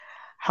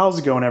How's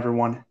it going,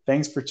 everyone?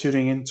 Thanks for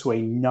tuning in to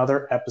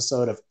another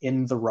episode of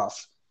In the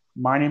Rough.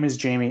 My name is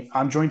Jamie.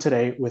 I'm joined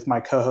today with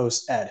my co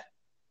host, Ed.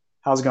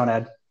 How's it going,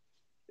 Ed?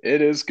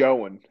 It is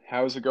going.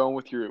 How's it going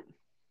with you?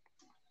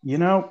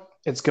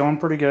 It's going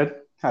pretty good.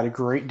 Had a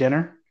great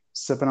dinner,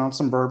 sipping on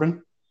some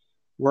bourbon.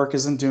 Work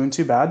isn't doing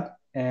too bad.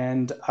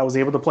 And I was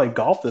able to play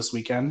golf this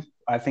weekend.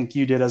 I think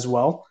you did as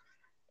well.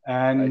 I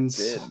And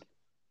did.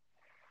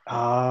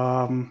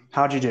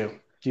 how'd you do?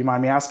 Do you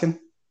mind me asking?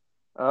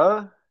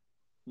 Uh,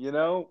 you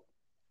know,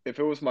 if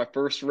it was my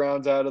first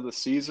round out of the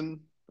season,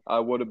 I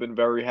would have been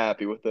very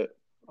happy with it.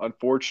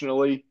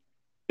 Unfortunately,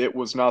 it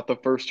was not the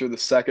first or the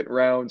second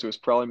rounds. It was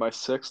probably my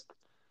sixth.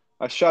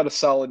 I shot a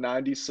solid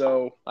 90,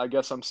 so I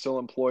guess I'm still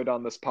employed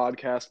on this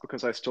podcast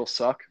because I still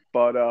suck.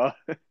 But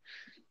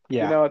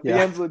Yeah, at the yeah.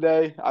 end of the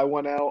day, I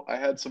went out, I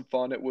had some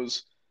fun. It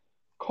was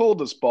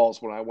cold as balls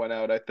when I went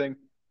out. I think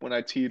when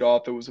I teed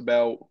off, it was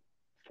about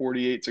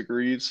 48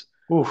 degrees.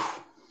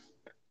 Oof.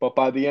 But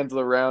by the end of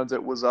the rounds,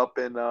 it was up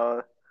in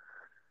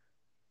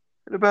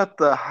about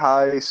the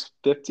high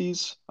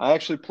 50s. I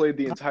actually played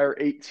the entire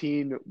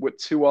 18 with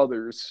two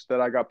others that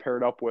I got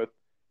paired up with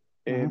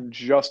Mhm. in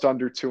just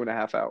under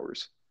 2.5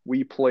 hours.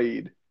 We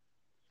played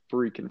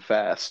freaking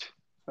fast.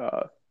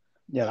 Uh,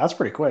 Yeah, that's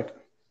pretty quick.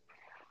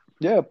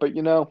 yeah, but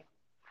even a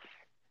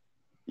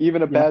You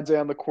know, bad day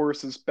on the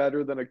course is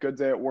better than a good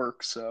day at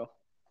work, so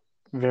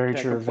very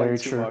can't true, complain very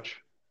too true.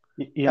 much.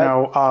 Had,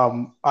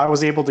 I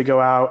was able to go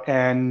out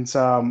and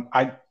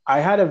I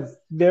had a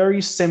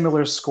very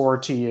similar score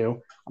to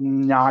you.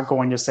 I'm not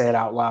going to say it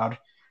out loud,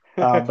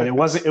 but it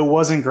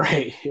wasn't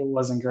great. It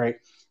wasn't great,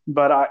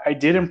 but I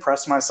did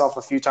impress myself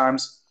a few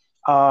times.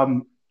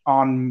 Um,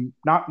 on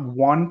not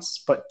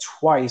once but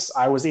twice,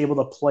 I was able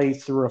to play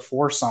through a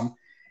foursome,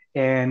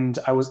 and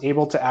I was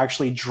able to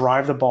actually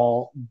drive the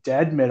ball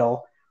dead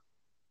middle,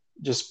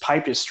 just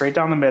piped it straight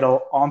down the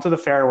middle onto the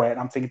fairway. And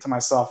I'm thinking to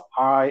myself,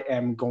 I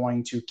am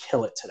going to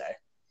kill it today.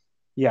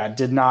 Yeah, it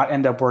did not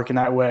end up working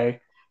that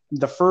way.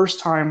 The first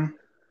time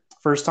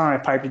I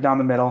piped it down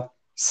the middle,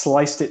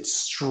 sliced it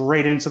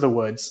straight into the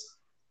woods.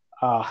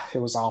 It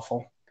was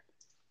awful.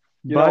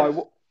 I But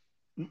will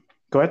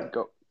go ahead.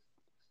 go.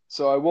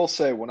 So I will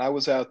say, when I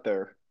was out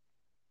there,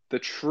 the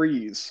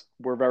trees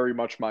were very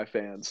much my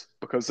fans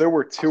because there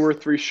were two or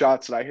three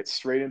shots that I hit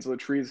straight into the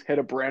trees, hit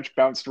a branch,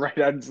 bounced right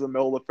out into the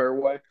middle of the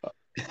fairway.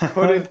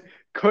 Couldn't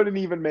couldn't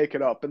even make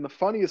it up. And the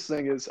funniest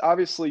thing is,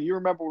 obviously, you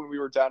remember when we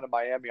were down in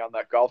Miami on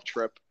that golf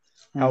trip,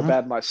 how Mhm.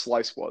 bad my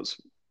slice was,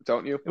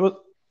 don't you? It was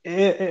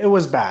it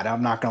was bad.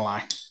 I'm not gonna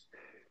lie.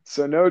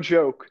 So no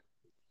joke,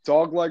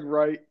 dog leg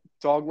right,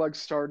 dog leg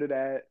started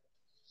at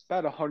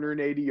about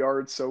 180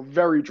 yards, so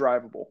very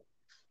drivable.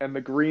 And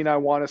the green I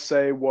want to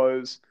say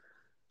was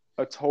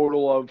a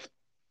total of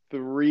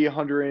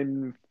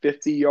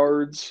 350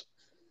 yards,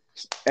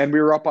 and we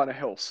were up on a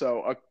hill.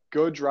 So a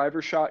good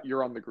driver shot,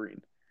 you're on the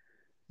green.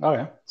 Oh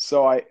yeah,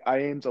 So I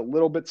aimed a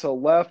little bit to the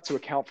left to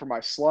account for my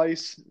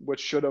slice, which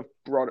should have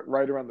brought it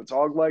right around the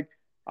dog leg.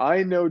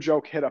 I, no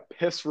joke, hit a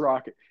piss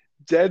rocket,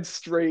 dead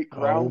straight, oh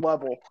ground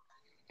level,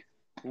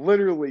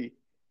 literally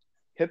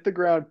hit the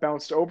ground,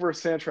 bounced over a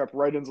sand trap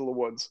right into the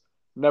woods.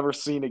 Never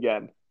seen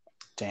again.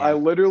 I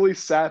damn. literally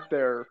sat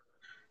there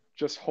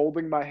just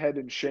holding my head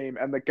in shame.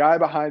 And the guy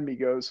behind me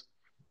goes,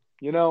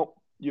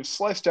 you've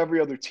sliced every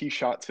other tee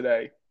shot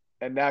today,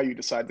 and now you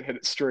decide to hit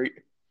it straight.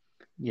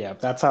 Yeah,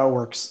 that's how it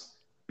works.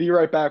 Be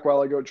right back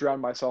while I go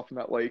drown myself in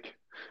that lake.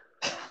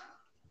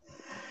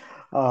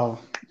 Oh,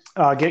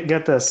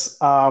 get this.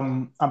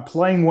 I'm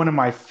playing one of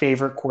my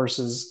favorite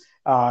courses.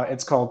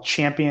 It's called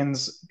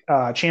Champions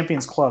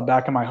Club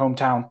back in my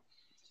hometown,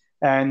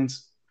 and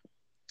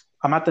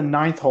I'm at the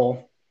ninth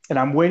hole, and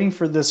I'm waiting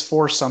for this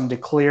foursome to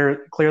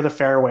clear the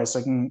fairway so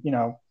I can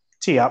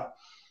tee up.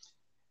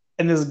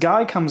 And this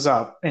guy comes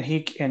up,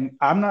 and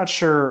I'm not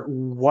sure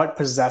what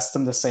possessed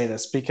him to say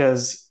this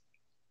because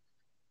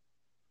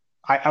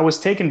I was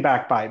taken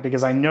back by it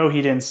because I know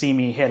he didn't see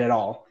me hit at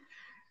all.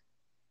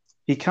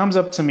 He comes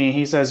up to me.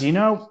 He says,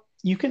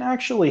 you can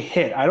actually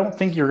hit. I don't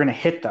think you're going to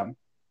hit them.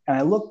 And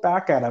I look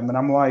back at him and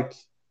I'm like,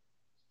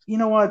 you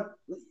know what?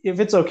 If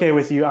it's okay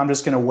with you, I'm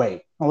just going to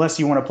wait unless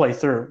you want to play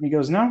through. He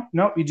goes, no,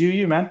 no, you do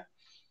you, man.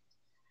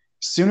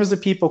 As soon as the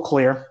people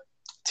clear,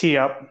 tee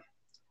up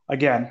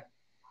again.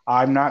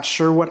 I'm not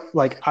sure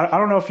I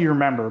don't know if you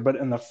remember, but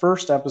in the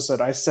first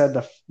episode, I said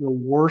the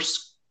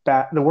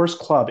worst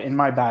club in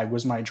my bag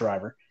was my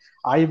driver.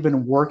 I have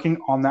been working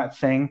on that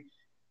thing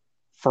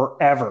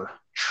forever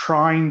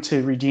trying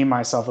to redeem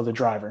myself as a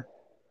driver,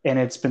 and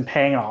it's been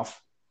paying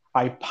off.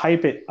 I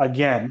pipe it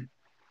again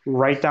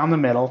right down the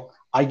middle.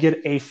 I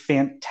get a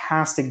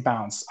fantastic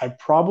bounce. I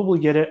probably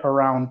get it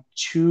around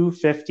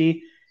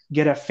 250,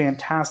 get a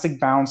fantastic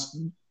bounce,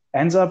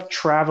 ends up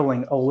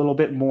traveling a little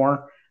bit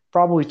more,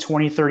 probably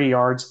 20, 30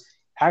 yards.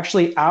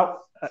 Actually,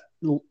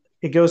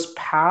 it goes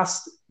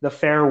past the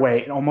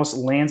fairway and almost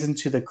lands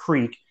into the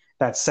creek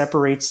that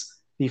separates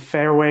the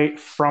fairway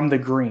from the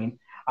green.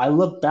 I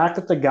look back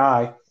at the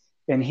guy,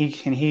 and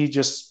he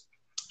just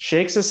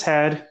shakes his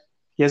head,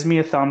 gives me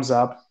a thumbs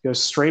up,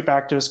 goes straight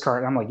back to his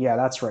cart, and I'm like, yeah,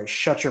 that's right.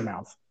 Shut your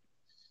mouth.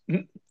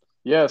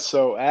 Yeah,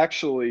 so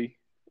actually,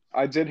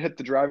 I did hit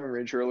the driving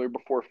range earlier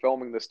before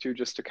filming this too,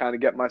 just to kind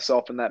of get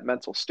myself in that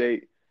mental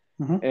state.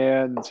 Hmm.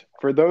 And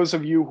for those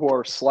of you who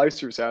are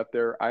slicers out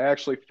there, I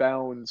actually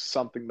found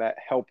something that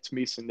helped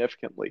me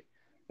significantly.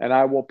 And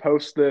I will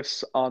post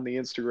this on the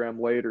Instagram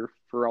later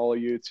for all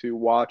of you to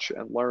watch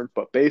and learn.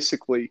 But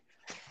basically,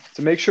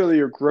 to make sure that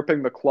you're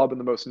gripping the club in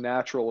the most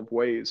natural of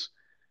ways,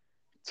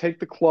 take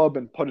the club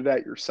and put it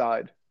at your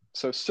side.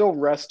 So still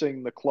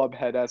resting the club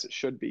head as it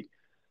should be,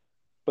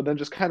 but then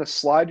just kind of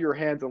slide your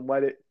hand and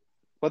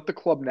let the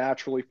club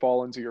naturally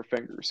fall into your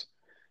fingers.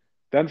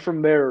 Then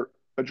from there,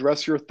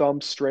 address your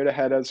thumbs straight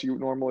ahead as you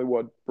normally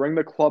would. Bring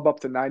the club up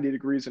to 90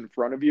 degrees in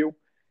front of you,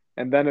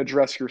 and then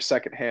address your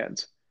second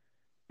hand.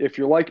 If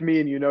you're like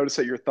me and you notice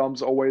that your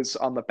thumb's always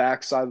on the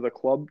back side of the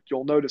club,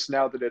 you'll notice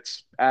now that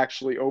it's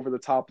actually over the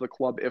top of the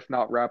club, if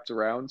not wrapped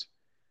around.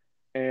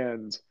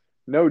 And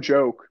no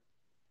joke,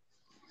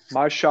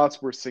 my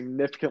shots were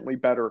significantly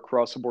better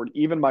across the board.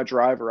 Even my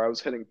driver, I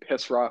was hitting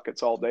piss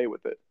rockets all day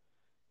with it.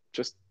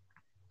 Just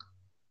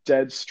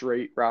dead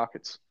straight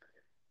rockets.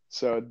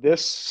 So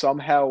this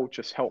somehow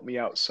just helped me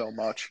out so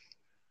much.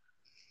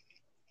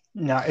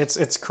 No,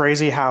 it's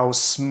crazy how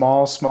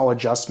small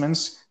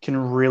adjustments can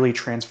really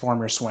transform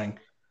your swing.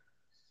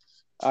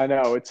 I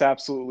know it's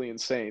absolutely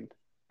insane.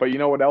 But you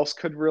know what else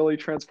could really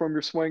transform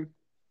your swing?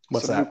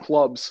 What's Some new that?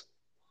 clubs.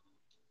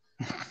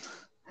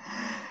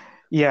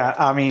 Yeah,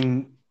 I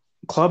mean,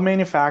 club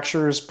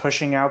manufacturers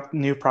pushing out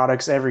new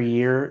products every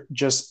year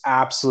just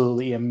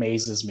absolutely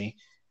amazes me.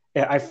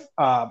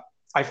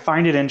 I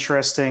find it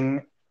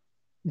interesting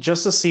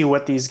just to see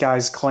what these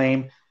guys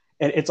claim.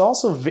 It's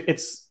also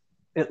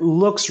it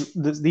looks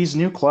these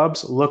new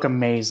clubs look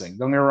amazing.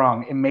 Don't get me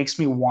wrong; it makes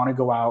me want to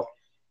go out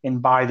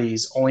and buy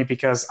these only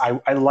because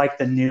I like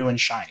the new and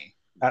shiny.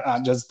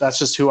 That's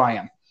just who I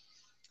am.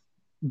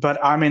 But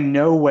I'm in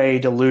no way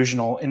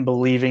delusional in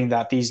believing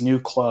that these new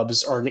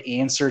clubs are the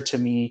answer to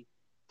me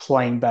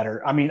playing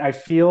better. I mean, I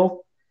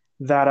feel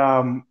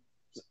that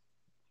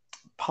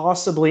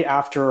possibly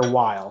after a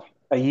while,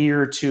 a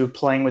year or two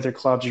playing with your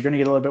clubs, you're going to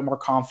get a little bit more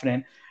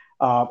confident,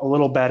 a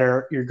little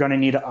better. You're going to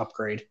need to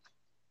upgrade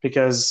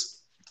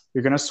because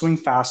you're going to swing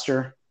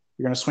faster,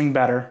 you're going to swing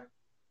better,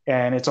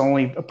 and it's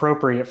only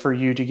appropriate for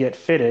you to get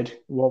fitted.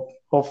 Well,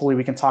 hopefully,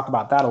 we can talk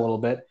about that a little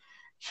bit.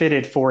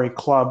 Fitted for a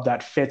club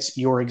that fits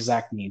your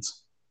exact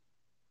needs.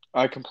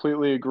 I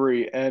completely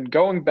agree. And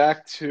going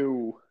back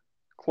to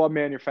club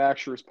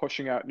manufacturers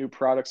pushing out new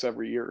products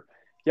every year,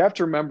 you have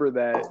to remember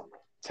that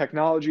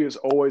technology is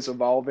always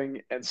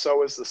evolving, and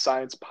so is the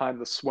science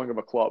behind the swing of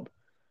a club.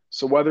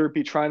 So whether it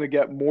be trying to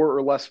get more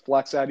or less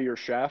flex out of your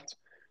shaft,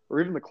 or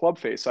even the club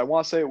face, I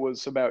want to say it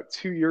was about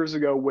 2 years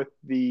ago with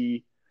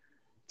the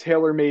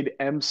TaylorMade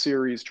M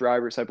series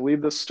drivers. I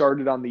believe this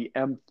started on the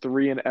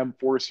M3 and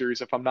M4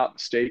 series, if I'm not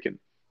mistaken.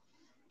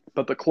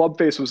 But the club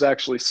face was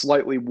actually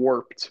slightly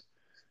warped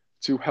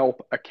to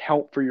help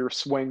account for your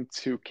swing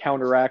to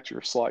counteract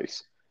your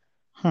slice.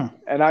 Hmm.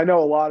 And I know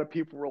a lot of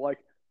people were like,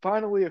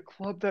 finally, a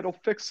club that'll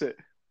fix it.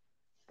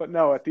 But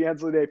no, at the end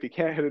of the day, if you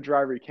can't hit a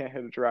driver, you can't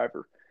hit a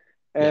driver.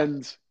 Yeah.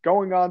 And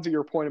going on to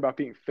your point about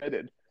being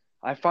fitted,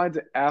 I find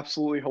it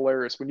absolutely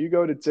hilarious when you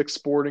go to Dick's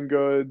Sporting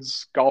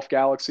Goods, Golf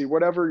Galaxy,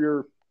 whatever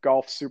your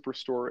golf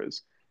superstore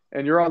is,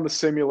 and you're on the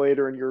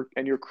simulator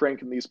and you're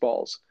cranking these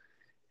balls.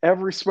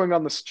 Every swing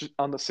on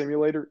the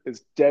simulator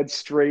is dead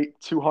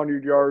straight,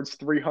 200 yards,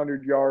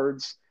 300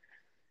 yards.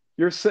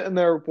 You're sitting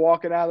there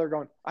walking out there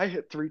going, I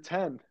hit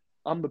 310.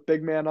 I'm the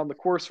big man on the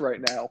course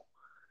right now.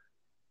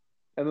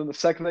 And then the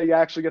second that you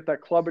actually get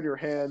that club in your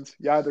hand,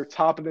 you either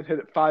top it and hit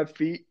it 5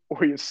 feet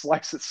or you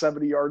slice it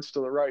 70 yards to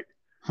the right.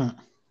 Hmm.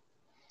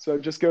 So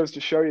it just goes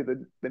to show you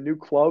that the new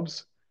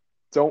clubs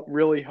don't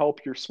really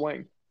help your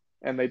swing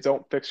and they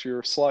don't fix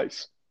your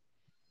slice.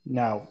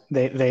 No,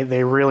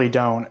 they really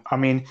don't. I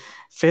mean,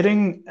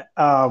 fitting.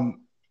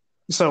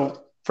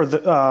 So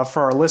for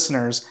our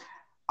listeners,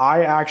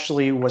 I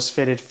actually was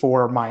fitted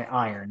for my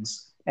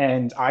irons,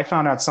 and I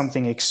found out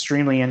something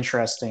extremely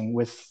interesting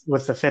with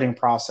the fitting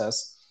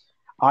process.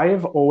 I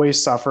have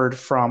always suffered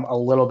from a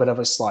little bit of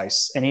a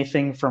slice,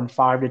 anything from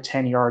 5 to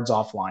 10 yards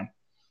offline,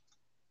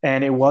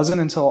 and it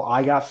wasn't until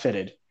I got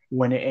fitted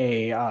when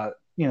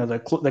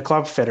the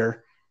club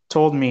fitter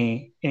told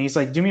me, and he's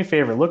like, "Do me a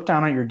favor, look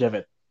down at your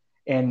divot,"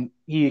 and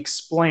he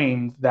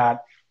explained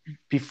that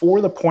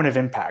before the point of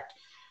impact,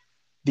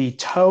 the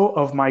toe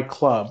of my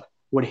club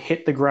would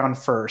hit the ground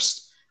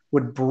first,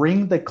 would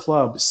bring the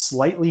club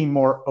slightly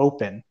more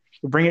open,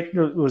 bring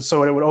it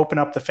so it would open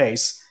up the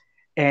face,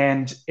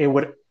 and it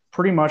would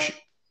pretty much.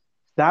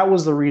 That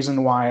was the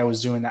reason why I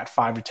was doing that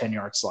 5 to 10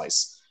 yard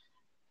slice.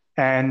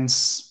 And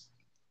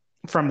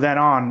from then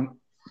on,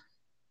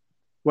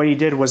 what he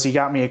did was he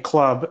got me a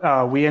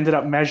club. We ended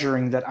up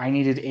measuring that I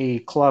needed a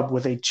club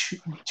with a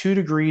 2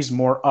 degrees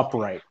more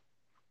upright.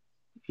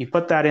 He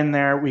put that in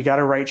there. We got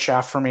a right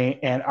shaft for me,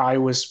 and I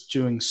was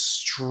doing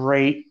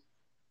straight,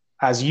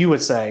 as you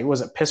would say,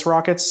 was it piss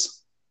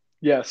rockets?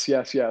 Yes,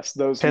 yes, yes.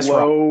 Piss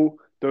rock.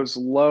 Those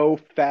low,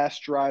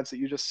 fast drives that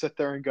you just sit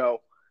there and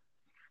go,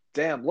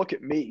 damn, look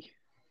at me.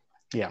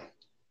 Yeah.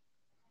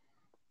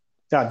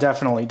 Yeah,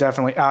 definitely,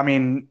 definitely. I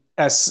mean,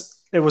 as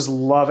it was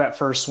love at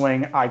first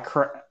swing. I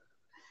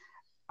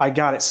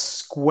got it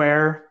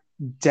square,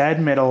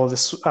 dead middle of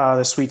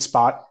the sweet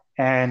spot,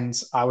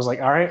 and I was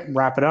like, all right,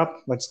 wrap it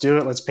up. Let's do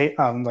it. Let's pay.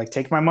 Like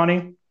take my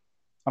money.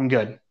 I'm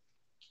good.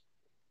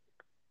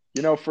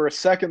 You know, for a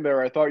second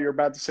there, I thought you were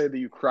about to say that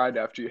you cried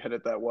after you hit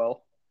it that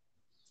well.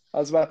 I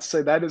was about to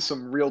say that is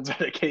some real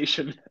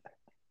dedication.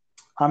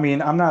 I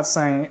mean, I'm not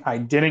saying I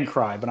didn't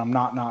cry, but I'm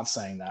not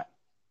saying that.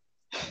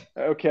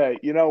 Okay,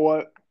 you know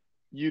what?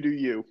 You do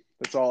you.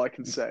 That's all I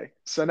can say.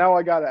 So now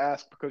I got to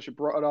ask because you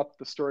brought up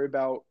the story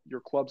about your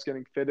clubs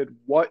getting fitted.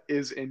 What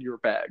is in your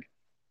bag?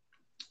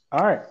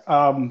 All right.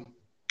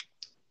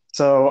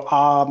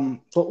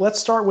 Let's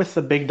start with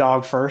the big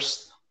dog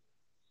first,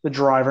 the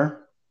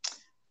driver.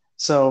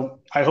 So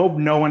I hope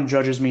no one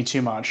judges me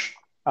too much.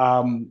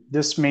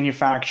 This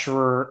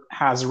manufacturer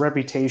has a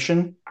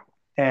reputation,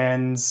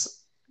 and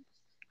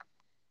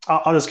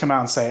I'll just come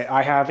out and say it.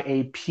 I have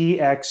a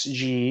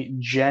PXG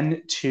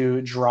Gen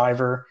 2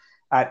 driver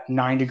at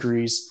 9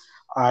 degrees.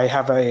 I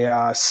have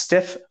a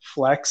stiff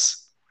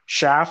flex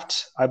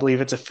shaft. I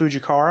believe it's a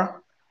Fujikara.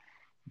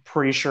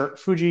 Pretty sure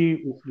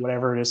Fuji,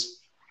 whatever it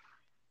is.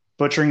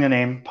 Butchering the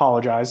name,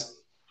 apologize.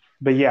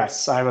 But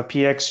yes, I have a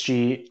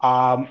PXG.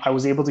 I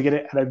was able to get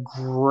it at a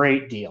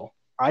great deal.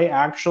 I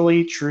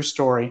actually, true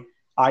story,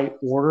 I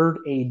ordered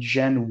a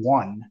Gen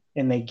 1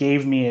 and they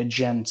gave me a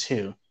Gen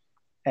 2.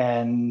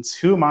 And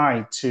who am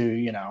I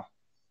to,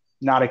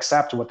 not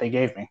accept what they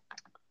gave me?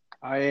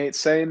 I ain't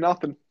saying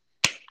nothing.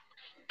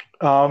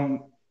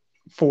 Um,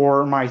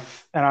 for my,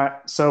 and I,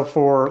 so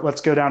for,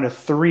 let's go down to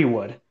 3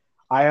 wood.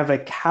 I have a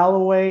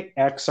Callaway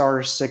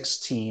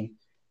XR16.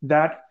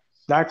 That,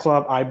 that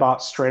club I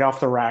bought straight off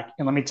the rack.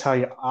 And let me tell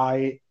you,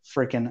 I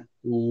freaking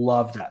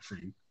love that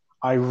thing.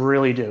 I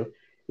really do.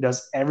 It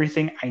does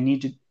everything I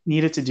need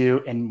it to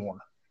do and more.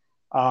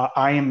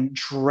 I am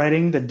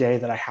dreading the day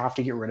that I have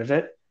to get rid of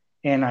it,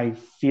 and I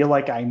feel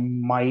like I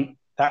might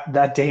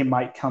that day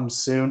might come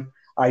soon.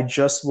 I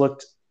just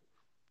looked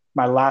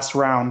my last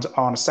round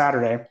on a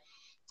Saturday.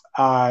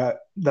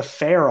 The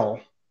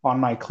ferrule on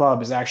my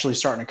club is actually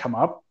starting to come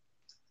up,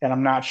 and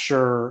I'm not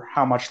sure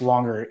how much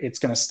longer it's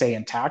going to stay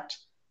intact.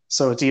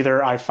 So it's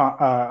either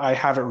I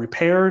have it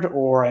repaired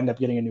or I end up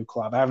getting a new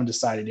club. I haven't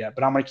decided yet,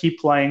 but I'm going to keep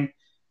playing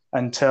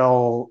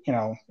until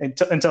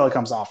it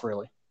comes off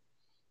really.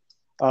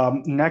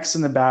 Next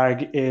in the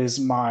bag is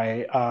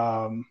my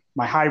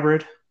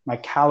hybrid, my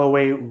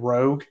Callaway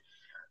Rogue.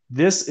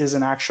 This is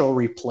an actual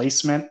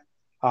replacement.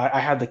 I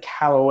had the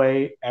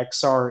Callaway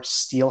XR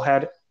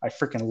Steelhead. I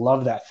freaking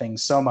love that thing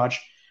so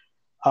much.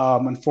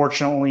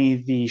 Unfortunately,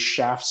 the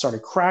shaft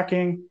started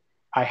cracking.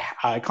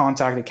 I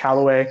contacted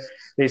Callaway.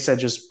 They said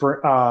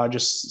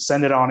just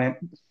send it on it.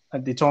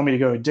 They told me to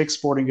go to Dick's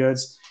Sporting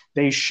Goods.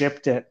 They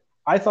shipped it.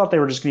 I thought they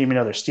were just going to give me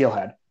another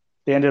Steelhead.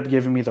 They ended up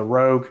giving me the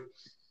Rogue.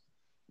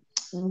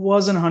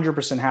 Wasn't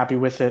 100% happy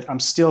with it. I'm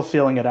still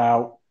feeling it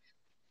out.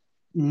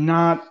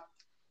 Not,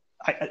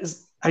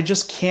 I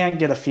just can't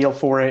get a feel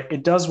for it.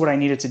 It does what I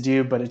need it to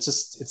do, but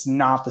it's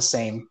not the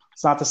same.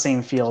 It's not the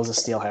same feel as a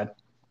Steelhead.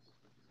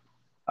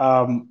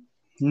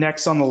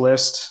 Next on the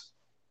list,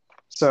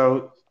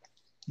 so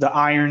the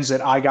irons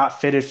that I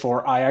got fitted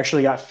for, I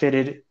actually got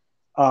fitted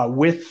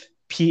with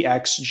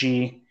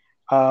PXG.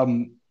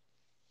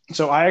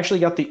 So I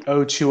actually got the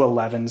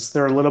O211s.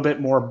 They're a little bit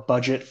more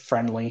budget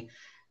friendly.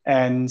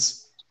 And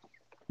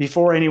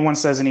before anyone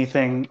says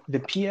anything, the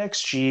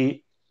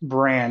PXG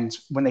brand,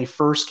 when they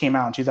first came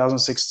out in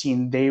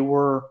 2016, they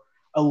were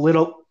a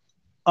little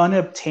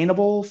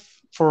unobtainable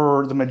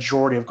for the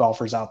majority of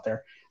golfers out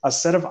there. A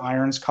set of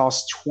irons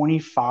costs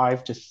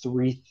 $2,500 to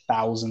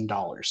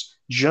 $3,000,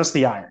 just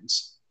the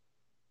irons.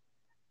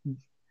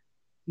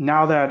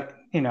 Now that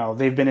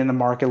they've been in the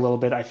market a little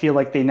bit, I feel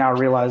like they now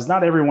realize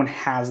not everyone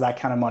has that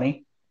kind of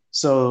money.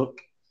 So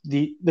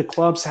the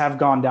clubs have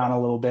gone down a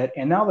little bit,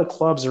 and now the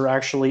clubs are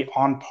actually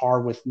on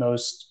par with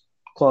most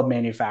club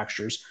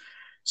manufacturers.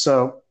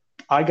 So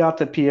I got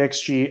the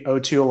PXG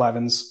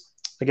O211s.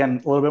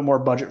 Again, a little bit more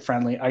budget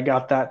friendly. I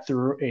got that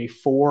through a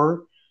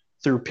 4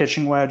 through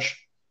pitching wedge.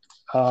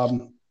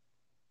 Again,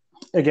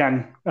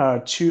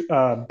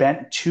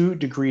 bent 2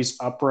 degrees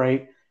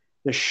upright.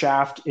 The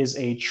shaft is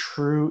a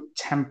true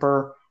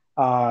temper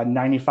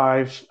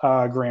 95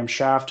 gram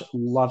shaft.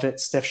 Love it,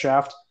 stiff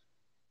shaft.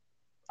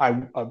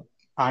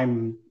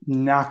 I'm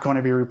not going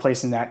to be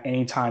replacing that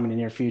anytime in the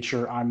near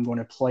future. I'm going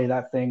to play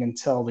that thing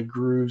until the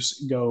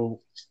grooves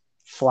go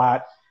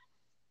flat.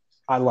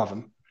 I love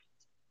them.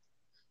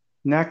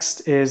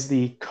 Next is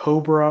the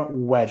Cobra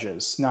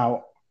wedges.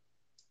 Now,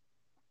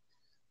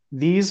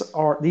 these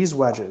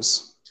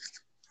wedges.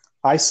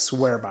 I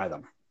swear by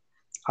them.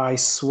 I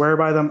swear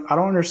by them. I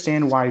don't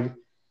understand why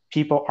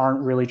people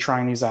aren't really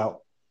trying these out.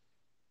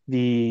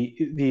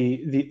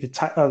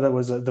 That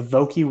was the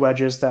Vokey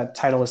wedges that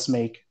Titleists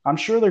make. I'm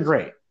sure they're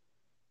great.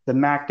 The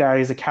Mac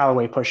Daddies, the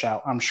Callaway push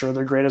out. I'm sure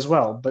they're great as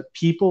well. But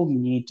people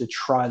need to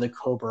try the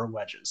Cobra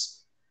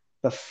wedges.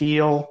 The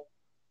feel,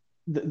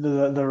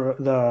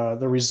 the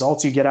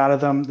results you get out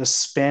of them, the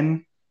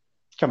spin.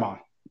 Come on.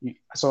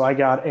 So I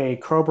got a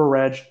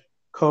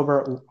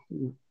Cobra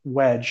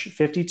wedge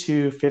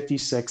 52,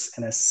 56,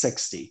 and a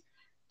 60.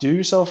 Do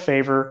yourself a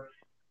favor.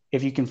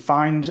 If you can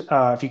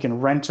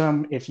rent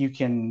them, if you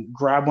can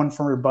grab one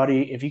from your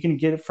buddy, if you can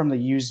get it from the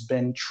used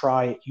bin,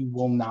 try it. You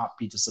will not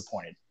be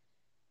disappointed.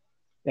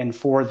 And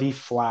for the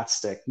flat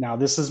stick, now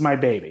this is my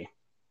baby.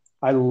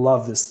 I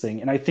love this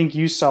thing. And I think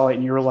you saw it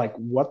and you were like,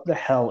 what the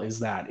hell is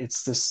that?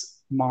 It's this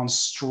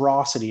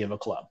monstrosity of a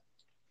club.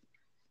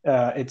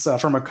 It's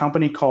from a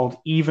company called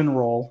Even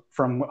Roll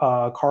from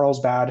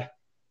Carlsbad,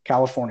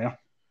 California.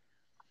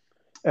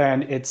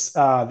 And it's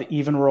the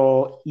Even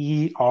Roll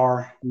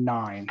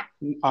ER9.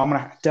 I'm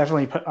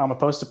gonna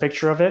post a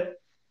picture of it.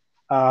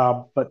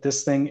 But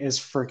this thing is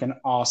freaking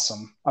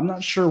awesome. I'm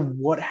not sure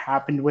what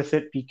happened with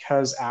it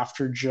because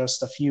after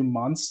just a few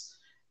months,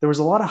 there was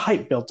a lot of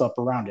hype built up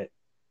around it.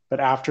 But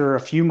after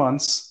a few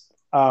months,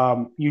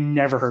 you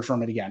never heard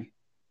from it again.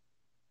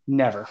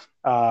 Never.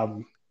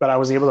 But I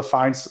was able to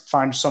find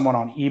someone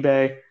on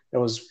eBay that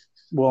was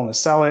willing to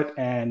sell it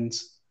and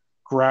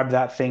grab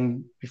that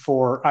thing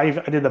before I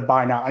did the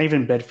buy now. I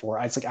even bid for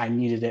it. It's like I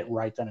needed it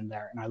right then and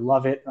there, and I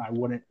love it. And I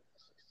wouldn't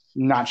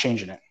not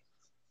changing it.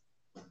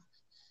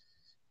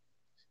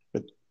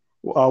 But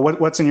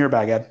what's in your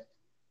bag, Ed?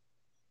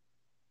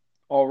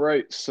 All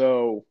right,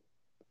 so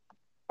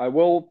I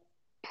will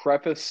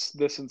preface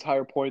this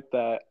entire point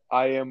that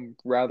I am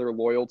rather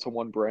loyal to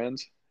one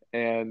brand,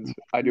 and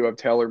I do have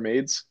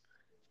TaylorMades.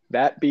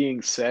 That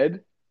being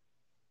said,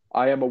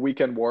 I am a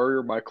weekend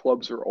warrior. My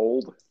clubs are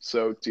old,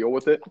 so deal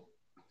with it.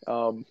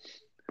 Um,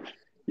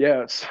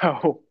 yeah,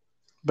 so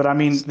But I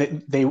mean,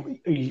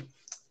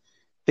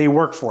 they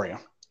work for you.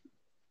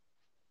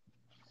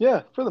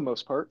 yeah, for the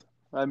most part.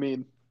 I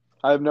mean,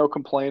 I have no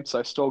complaints.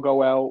 I still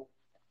go out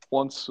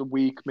once a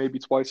week, maybe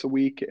twice a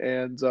week,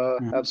 and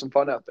Mhm. have some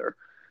fun out there.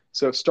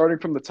 So starting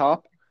from the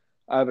top,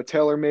 I have a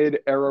TaylorMade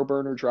Aero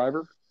Burner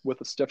driver with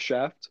a stiff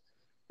shaft.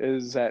 It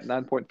is at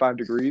 9.5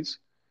 degrees.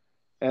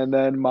 And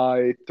then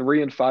my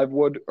 3 and 5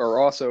 wood are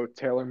also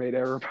TaylorMade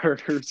Aero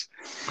Burners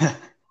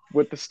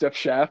with the stiff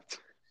shaft.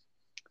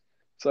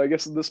 So I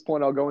guess at this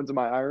point I'll go into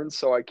my irons.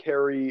 So I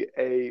carry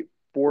a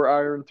 4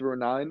 iron through a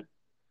 9.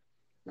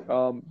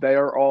 They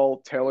are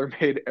all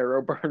TaylorMade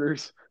Aero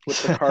Burners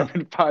with the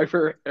carbon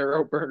fiber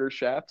Aero Burner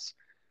shafts.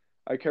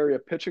 I carry a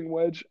pitching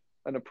wedge,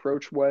 an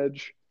approach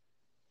wedge,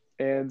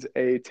 and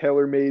a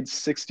TaylorMade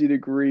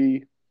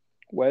 60-degree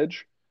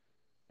wedge.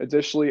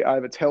 Additionally, I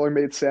have a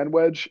TaylorMade sand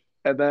wedge.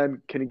 And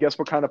then, can you guess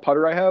what kind of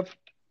putter I have?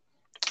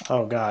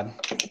 Oh God!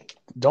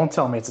 Don't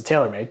tell me it's a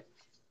TaylorMade.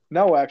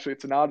 No, actually,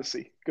 it's an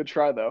Odyssey. Good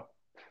try, though.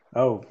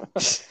 Oh,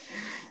 It's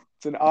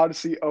an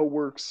Odyssey O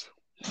Works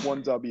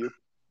 1W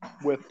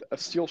with a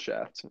steel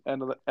shaft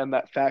and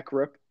that fat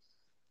grip.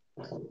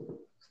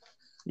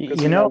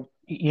 Because,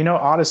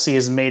 Odyssey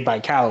is made by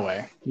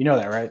Callaway. You know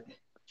that, right?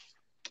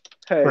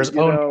 Or hey, his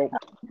own.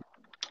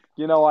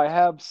 I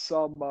have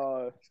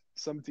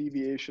some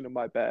deviation in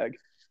my bag.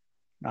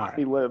 All Let right.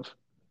 me live.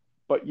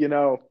 But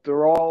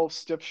they're all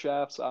stiff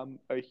shafts. I'm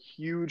a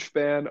huge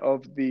fan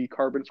of the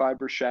carbon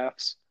fiber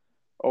shafts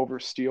over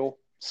steel.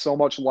 So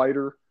much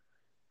lighter.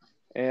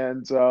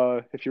 And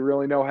if you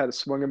really know how to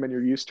swing them and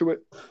you're used to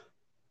it,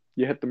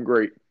 you hit them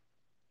great.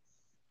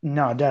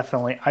 No,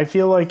 definitely. I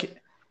feel like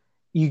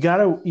you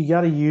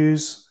gotta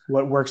use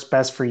what works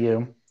best for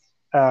you.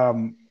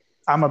 Um,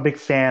 I'm a big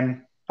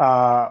fan.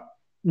 Now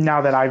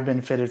that I've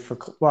been fitted for,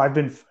 well,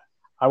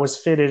 I was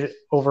fitted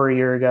over a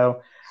year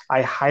ago.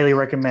 I highly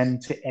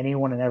recommend to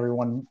anyone and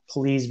everyone,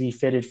 please be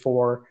fitted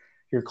for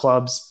your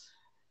clubs.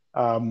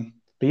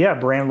 But yeah,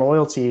 brand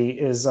loyalty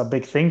is a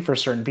big thing for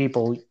certain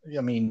people.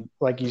 I mean,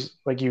 like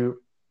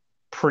you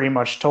pretty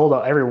much told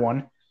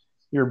everyone,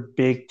 you're a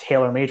big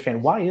TaylorMade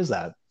fan. Why is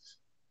that?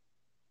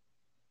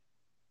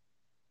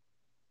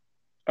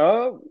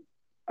 Uh,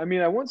 I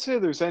mean, I wouldn't say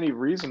there's any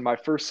reason. My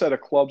first set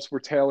of clubs were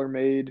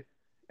tailor-made,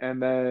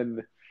 and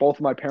then both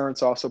of my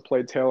parents also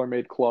played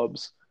tailor-made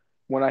clubs.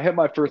 When I hit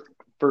my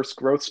first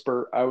growth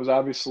spurt, I was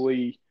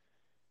obviously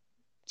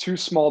too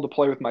small to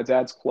play with my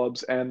dad's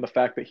clubs, and the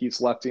fact that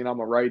he's lefty and I'm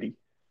a righty. All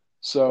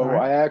So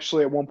right. I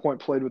actually at one point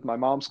played with my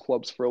mom's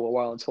clubs for a little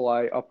while until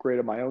I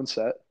upgraded my own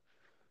set. Mm-hmm.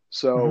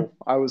 So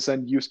I was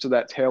then used to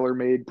that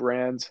tailor-made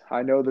brand.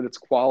 I know that it's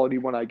quality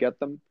when I get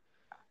them.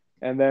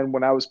 And then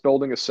when I was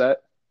building a set,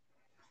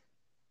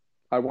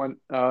 I went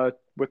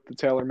with the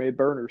TaylorMade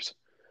burners.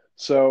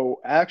 So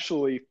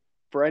actually,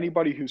 for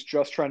anybody who's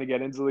just trying to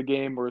get into the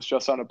game or is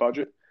just on a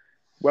budget,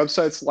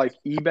 websites like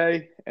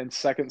eBay and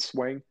Second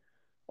Swing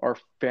are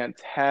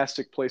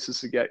fantastic places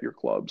to get your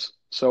clubs.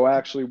 So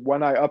actually,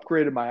 when I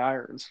upgraded my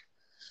irons,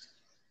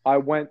 I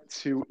went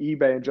to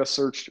eBay and just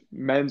searched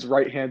men's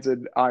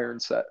right-handed iron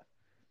set,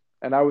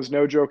 and I was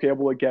no joke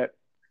able to get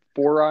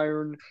 4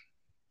 iron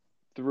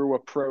through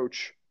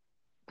approach,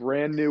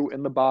 brand new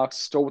in the box,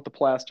 still with the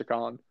plastic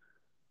on,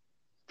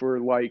 for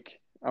like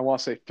I want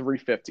to say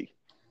 350.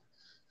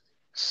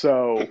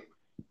 So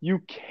you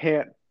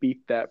can't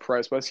beat that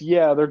price. But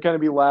yeah, they're going to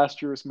be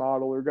last year's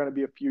model. They're going to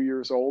be a few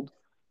years old,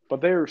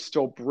 but they are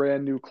still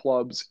brand new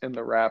clubs in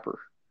the wrapper.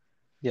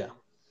 Yeah.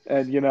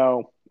 And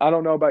I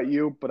don't know about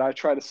you, but I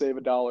try to save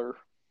a dollar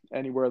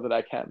anywhere that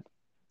I can.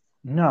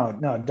 No,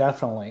 no,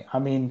 definitely. I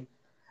mean,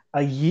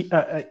 a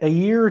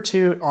year or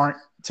two aren't,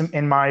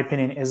 in my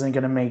opinion, isn't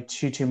going to make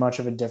too much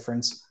of a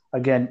difference.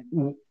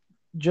 Again,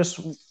 just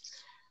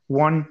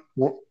one,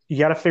 you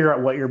got to figure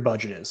out what your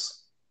budget is.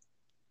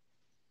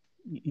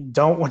 You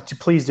don't want to,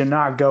 please do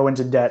not go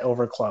into debt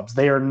over clubs.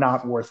 They are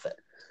not worth it.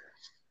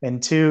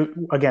 And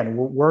two, again,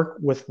 work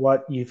with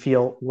what you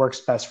feel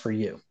works best for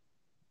you.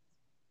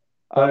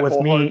 But I with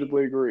me,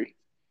 wholeheartedly agree.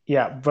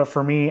 yeah, but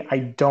for me, I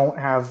don't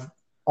have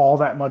all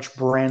that much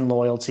brand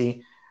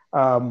loyalty.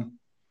 Um,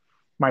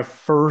 my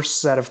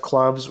first set of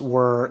clubs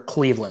were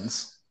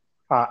Cleveland's.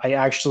 I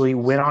actually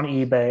went on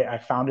eBay. I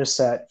found a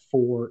set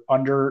for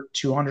under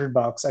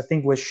 $200. I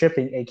think with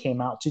shipping, it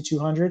came out to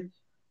 200.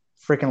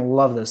 Freaking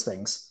love those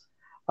things.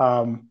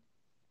 Um,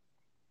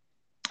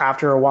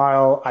 After a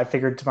while, I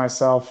figured to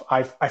myself,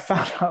 I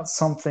found out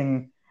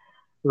something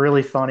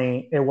really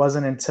funny. It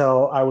wasn't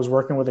until I was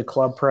working with a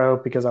club pro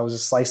because I was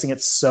just slicing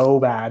it so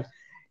bad.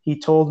 He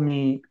told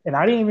me, and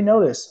I didn't even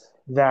notice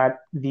that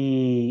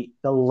the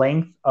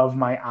length of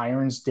my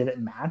irons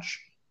didn't match.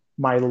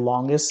 My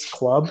longest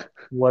club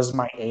was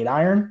my 8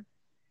 iron,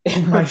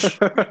 and my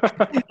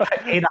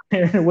 8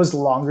 iron was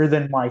longer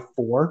than my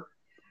 4.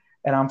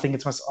 And I'm thinking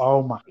to myself,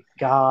 oh my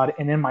god!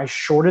 And then my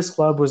shortest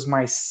club was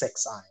my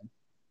 6 iron.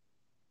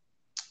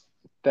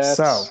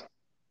 So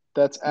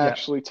That's yeah,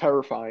 actually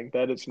terrifying.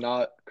 That is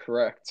not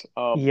correct.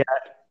 yeah,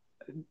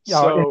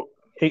 yeah. So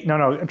No,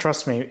 no,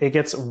 trust me, it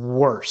gets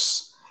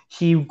worse.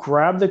 He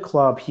grabbed the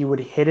club, he would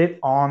hit it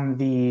on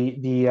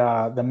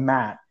the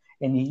mat,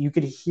 and you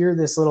could hear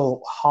this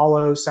little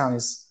hollow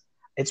sound.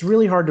 It's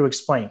really hard to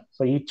explain,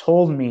 but he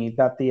told me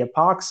that the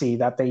epoxy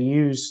that they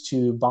use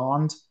to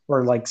bond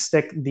or like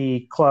stick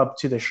the club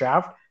to the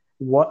shaft,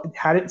 what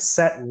had it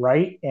set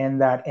right,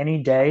 and that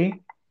any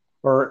day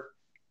or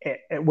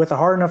with a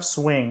hard enough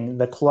swing,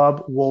 the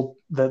club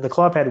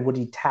head would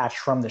detach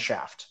from the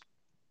shaft.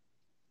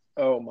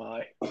 oh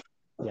my.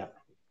 Yeah.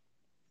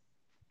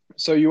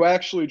 So you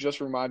actually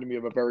just reminded me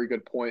of a very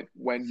good point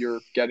when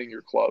you're getting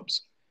your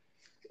clubs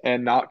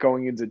and not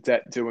going into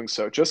debt doing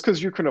so. Just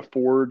because you can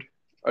afford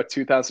a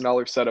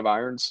 $2,000 set of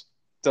irons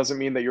doesn't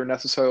mean that you're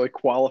necessarily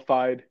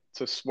qualified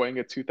to swing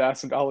a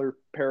 $2,000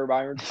 pair of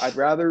irons. I'd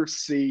rather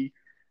see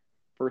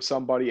for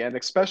somebody, and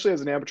especially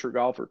as an amateur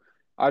golfer,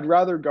 I'd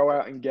rather go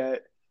out and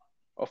get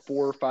a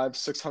four, five,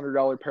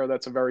 $600 pair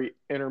that's a very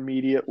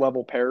intermediate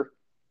level pair,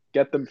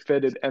 get them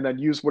fitted, and then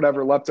use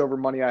whatever leftover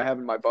money I have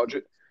in my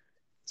budget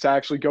to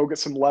actually go get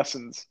some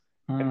lessons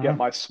and get Mm-hmm.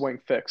 my swing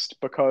fixed.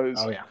 Oh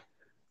Because yeah.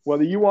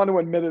 whether you want to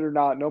admit it or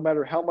not, no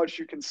matter how much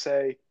you can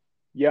say,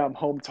 yeah, I'm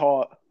home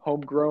taught,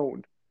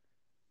 homegrown,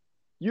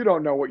 you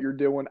don't know what you're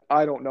doing.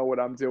 I don't know what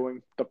I'm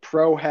doing. The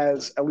pro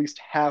has at least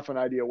half an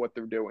idea what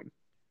they're doing.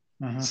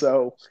 Mm-hmm.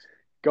 So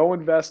go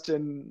invest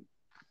in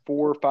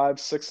 4, 5,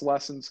 6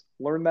 lessons,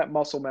 learn that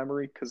muscle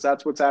memory, because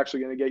that's what's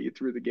actually going to get you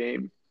through the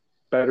game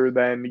better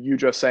than you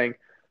just saying,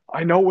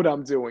 I know what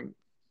I'm doing.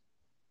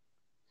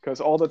 Because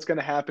all that's going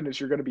to happen is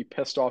you're going to be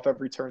pissed off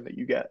every turn that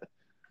you get.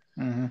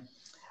 Mm-hmm.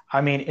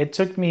 I mean, it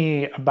took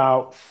me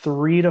about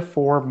 3 to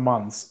 4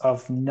 months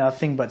of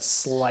nothing but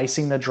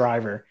slicing the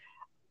driver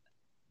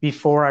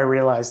before I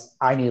realized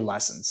I need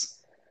lessons.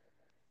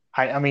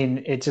 I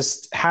mean, it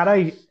just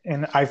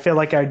and I feel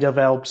like I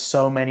developed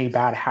so many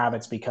bad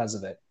habits because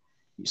of it.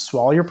 You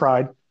swallow your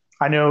pride.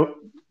 I know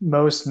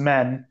most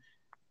men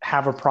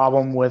have a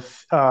problem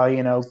with,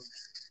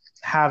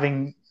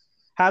 having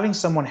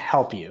someone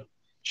help you.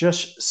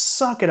 Just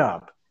suck it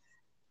up,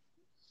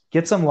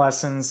 get some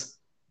lessons.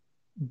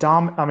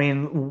 I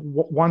mean,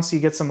 once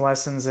you get some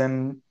lessons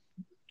in,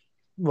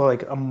 well,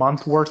 like a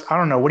month worth, I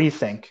don't know. What do you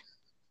think?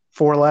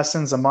 4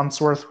 lessons, a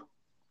month's worth?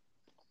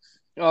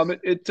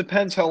 It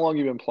depends how long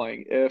you've been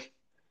playing.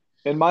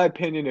 In my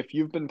opinion, if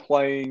you've been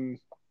playing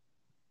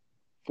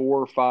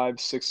 4, 5,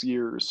 6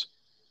 years,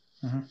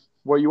 Mm-hmm.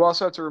 what you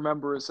also have to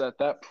remember is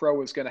that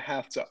pro is going to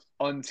have to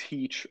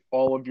unteach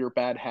all of your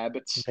bad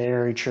habits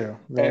Very true.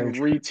 Very and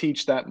true.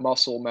 reteach that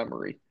muscle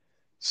memory.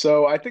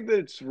 So I think that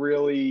it's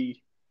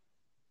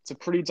a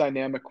pretty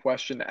dynamic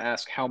question to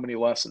ask how many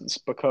lessons,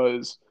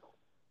 because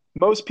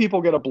most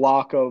people get a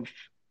block of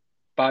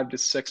 5 to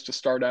 6 to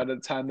start out at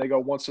a time. They go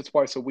once or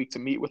twice a week to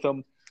meet with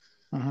them.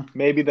 Mm-hmm.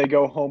 Maybe they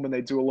go home and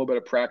they do a little bit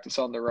of practice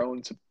on their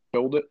own to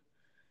build it.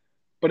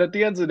 But at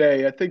the end of the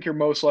day, I think you're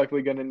most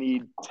likely going to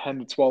need 10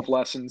 to 12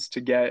 lessons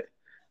to get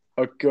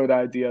a good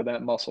idea of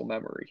that muscle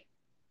memory.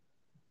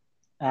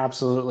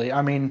 Absolutely.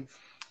 I mean,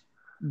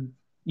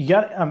 you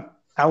got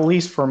at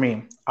least for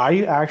me,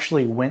 I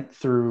actually went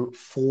through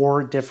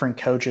 4 different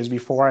coaches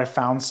before I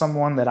found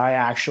someone that I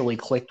actually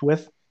clicked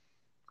with.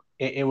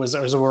 It was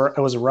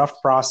a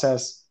rough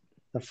process.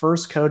 The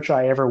first coach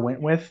I ever went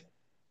with,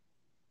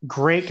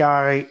 great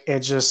guy.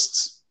 It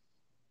just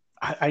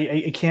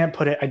I can't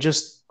put it. I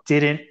just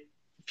didn't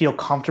feel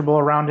comfortable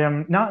around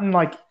him. Not in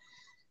like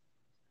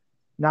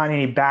not in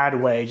any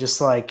bad way, just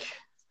like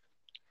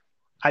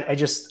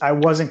I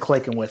wasn't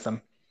clicking with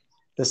him.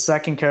 The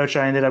second coach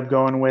I ended up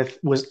going with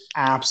was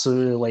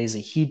absolutely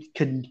lazy. He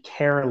could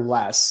care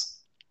less.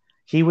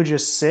 He would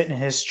just sit in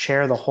his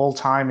chair the whole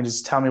time and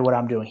just tell me what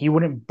I'm doing. He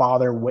wouldn't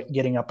bother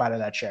getting up out of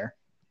that chair.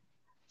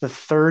 The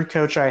third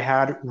coach I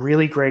had,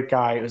 really great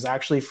guy. It was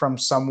actually from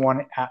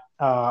someone at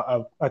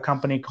a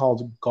company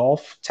called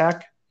Golf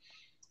Tech.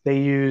 They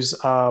use,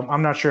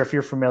 I'm not sure if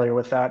you're familiar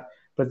with that,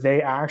 but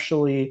they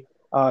actually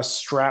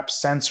strap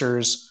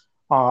sensors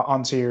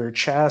onto your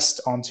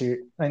chest, onto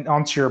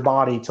your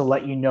body to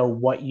let you know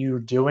what you're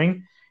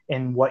doing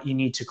and what you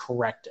need to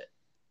correct it.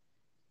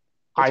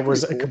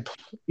 That's pretty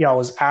cool. I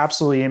was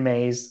absolutely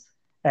amazed.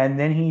 And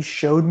then he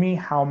showed me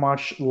how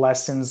much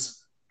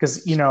lessons,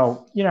 because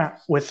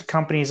with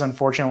companies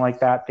unfortunately like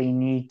that, they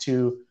need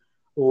to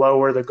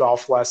lower the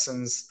golf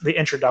lessons, the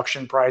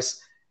introduction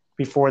price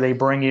before they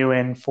bring you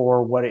in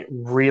for what it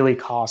really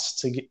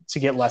costs to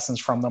get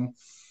lessons from them.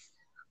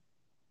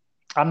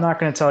 I'm not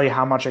going to tell you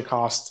how much it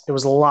cost. It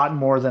was a lot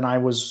more than I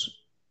was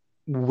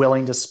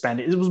willing to spend.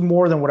 It was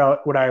more than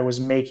what I was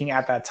making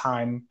at that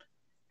time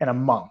in a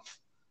month.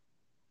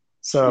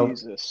 So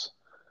Jesus.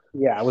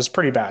 yeah, it was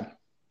pretty bad.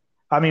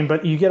 I mean,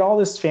 but you get all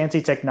this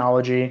fancy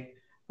technology,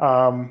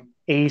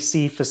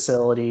 AC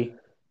facility.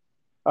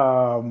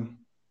 Um,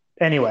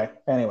 anyway,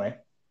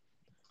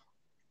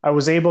 I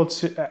was able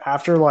to,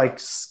 after like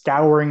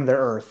scouring the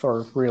earth,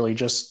 or really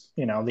just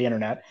the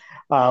internet,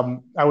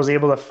 I was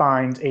able to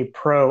find a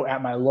pro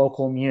at my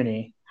local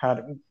muni. How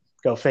to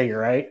go figure,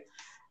 right?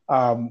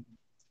 Um,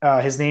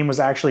 his name was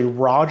actually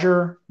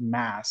Roger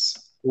Mass.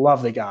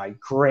 Love the guy,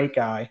 great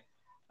guy.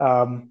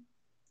 Um,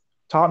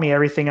 Taught me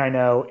everything I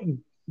know.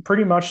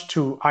 Pretty much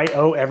I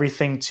owe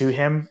everything to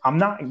him. I'm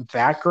not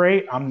that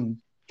great.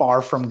 I'm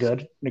far from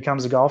good when it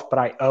comes to golf, but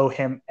I owe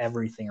him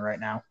everything right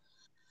now.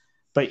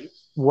 But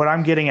what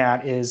I'm getting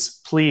at is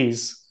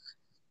please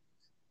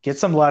get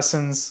some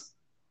lessons.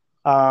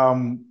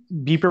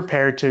 Be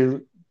prepared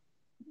to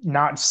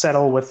not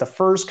settle with the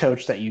first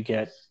coach that you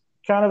get.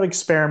 Kind of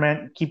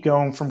experiment, keep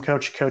going from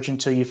coach to coach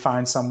until you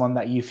find someone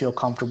that you feel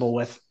comfortable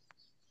with.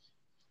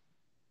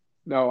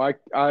 No,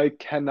 I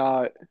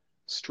cannot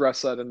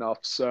stress that enough.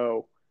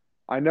 So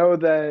I know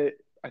that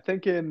I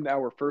think in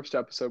our first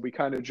episode we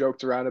kind of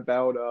joked around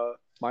about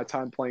my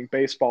time playing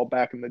baseball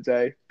back in the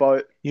day,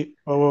 but You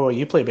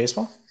play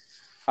baseball?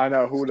 I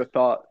know who would have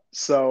thought.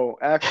 So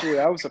actually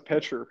I was a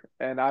pitcher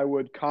and I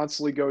would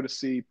constantly go to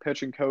see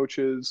pitching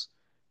coaches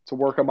to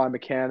work on my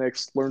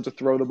mechanics, learn to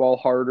throw the ball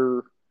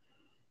harder,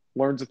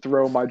 learn to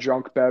throw my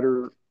junk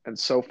better, and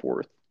so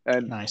forth.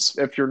 And Nice.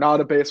 if you're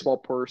not a baseball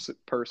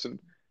person,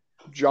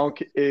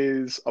 junk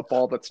is a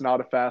ball that's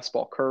not a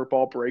fastball,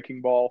 curveball,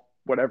 breaking ball,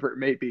 whatever it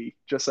may be,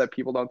 just that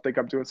people don't think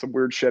I'm doing some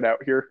weird shit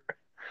out here.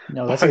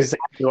 No, that's But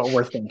exactly what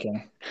we're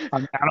thinking. I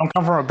don't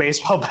come from a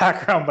baseball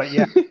background, but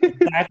yeah,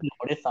 exactly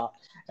what I thought.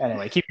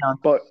 Anyway, keep going.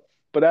 but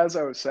but as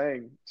I was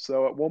saying,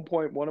 so at one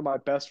point one of my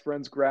best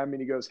friends grabbed me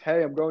and he goes,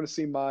 "Hey, I'm going to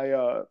see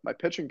my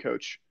pitching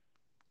coach.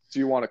 Do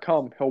you want to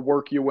come? He'll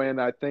work you in."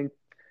 I think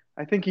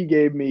he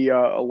gave me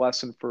a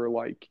lesson for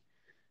like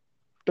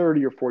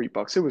 30 or 40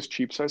 bucks. It was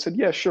cheap. So I said,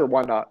 "Yeah, sure,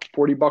 why not?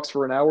 40 bucks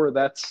for an hour,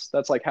 that's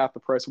like half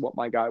the price of what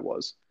my guy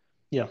was."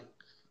 Yeah.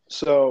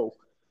 So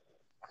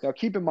now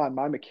keep in mind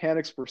my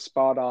mechanics were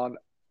spot on.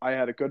 I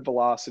had a good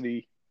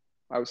velocity.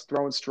 I was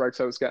throwing strikes,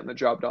 I was getting the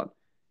job done.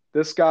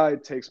 This guy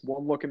takes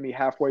one look at me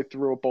halfway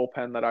through a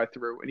bullpen that I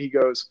threw and he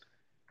goes,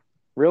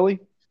 "Really?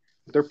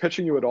 They're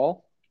pitching you at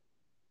all?"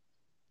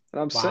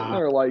 And I'm sitting Wow.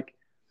 there like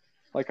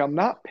I'm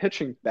not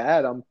pitching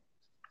bad. I'm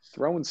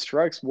throwing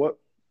strikes.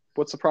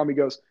 What's the problem? He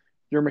goes,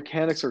 "Your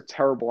mechanics are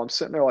terrible." I'm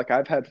sitting there like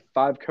I've had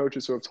 5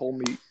 coaches who have told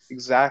me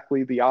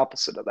exactly the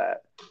opposite of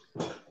that.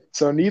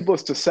 So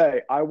needless to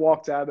say, I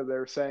walked out of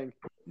there saying,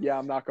 "Yeah,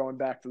 I'm not going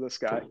back to this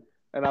guy."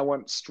 And I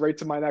went straight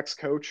to my next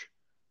coach.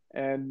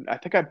 And I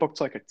think I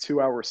booked like a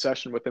 2-hour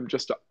session with him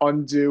just to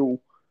undo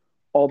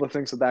all the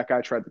things that that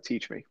guy tried to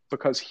teach me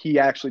because he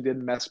actually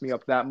didn't mess me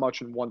up that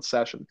much in one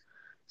session.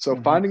 So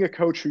Mm-hmm. finding a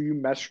coach who you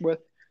mesh with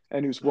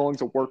and who's willing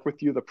to work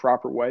with you the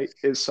proper way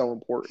is so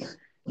important.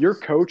 Your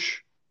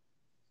coach,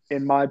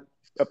 in my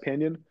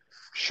opinion,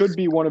 should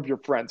be one of your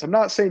friends. I'm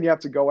not saying you have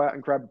to go out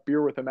and grab a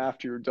beer with him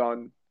after you're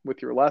done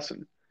with your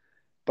lesson,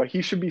 but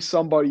he should be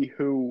somebody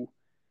who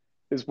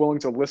is willing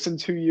to listen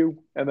to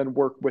you and then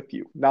work with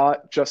you,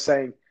 not just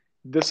saying,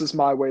 "This is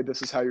my way,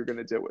 this is how you're going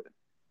to do it."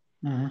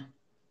 Mm-hmm.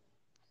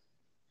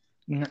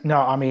 No,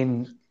 I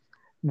mean,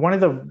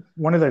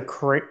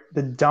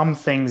 the dumb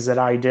things that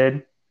I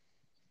did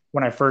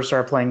when I first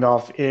started playing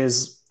golf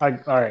is all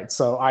right.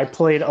 So I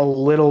played a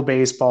little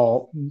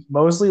baseball,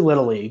 mostly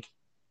little league,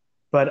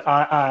 but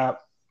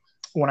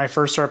when I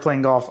first started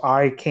playing golf,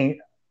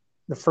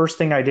 the first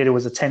thing I did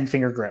was a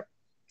 10-finger grip,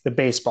 the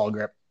baseball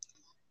grip.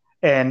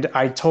 And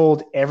I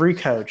told every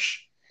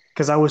coach,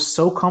 because I was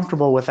so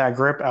comfortable with that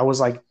grip, I was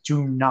like,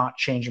 do not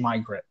change my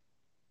grip.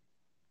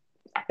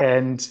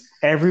 And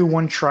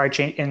everyone tried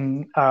change.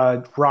 And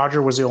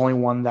Roger was the only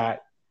one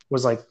that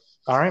was like,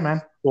 all right,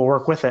 man, we'll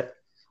work with it.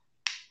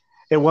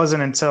 it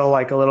wasn't until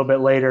like a little bit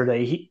later that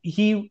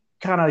he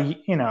kind of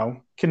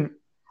can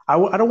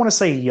I don't want to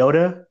say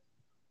Yoda,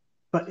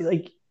 but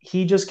like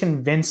he just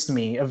convinced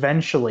me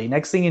eventually.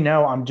 Next thing you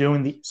know, I'm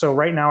doing the so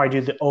right now I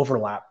do the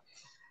overlap,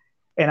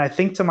 and I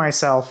think to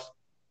myself,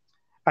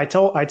 I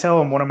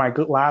tell him one of my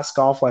last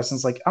golf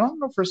lessons, like I don't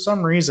know for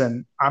some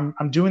reason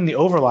I'm doing the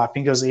overlap.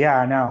 He goes, yeah,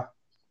 I know.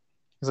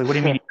 He's like, what do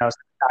you mean? You know?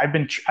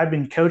 I've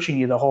been coaching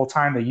you the whole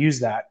time to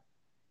use that,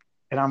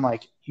 and I'm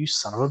like, you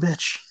son of a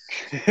bitch.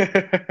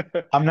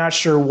 I'm not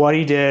sure what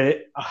he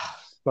did,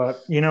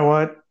 but you know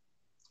what?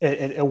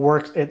 It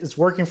worked. It's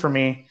working for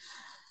me.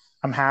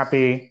 I'm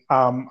happy.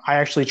 I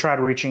actually tried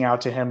reaching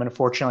out to him, and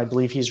unfortunately, I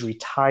believe he's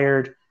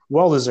retired.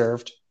 Well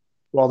deserved.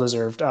 Well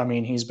deserved. I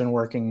mean, he's been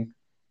working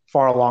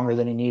far longer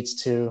than he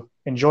needs to.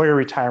 Enjoy your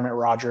retirement,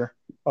 Roger.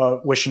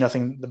 Wish you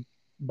nothing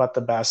but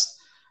the best.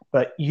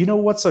 But you know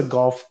what's a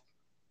golf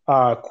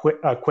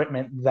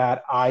equipment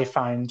that I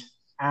find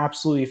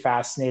absolutely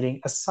fascinating,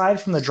 aside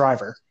from the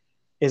driver,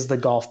 is the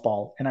golf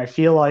ball. And I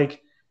feel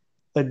like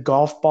the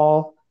golf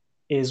ball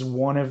is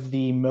one of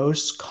the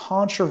most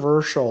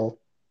controversial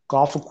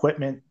golf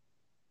equipment,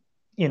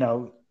 you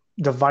know,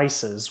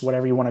 devices,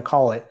 whatever you want to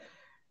call it.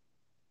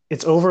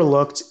 It's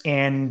overlooked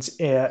and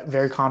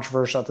very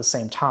controversial at the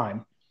same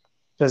time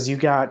because you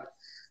got,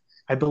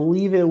 I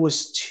believe it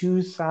was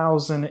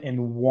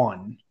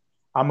 2001.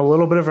 I'm a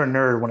little bit of a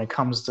nerd when it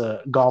comes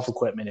to golf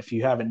equipment, if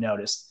you haven't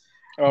noticed.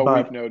 Oh,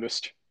 we've But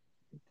noticed.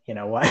 you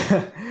know what?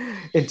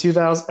 In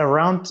 2000,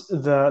 around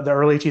the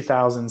early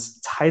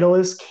 2000s,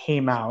 Titleist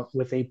came out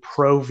with a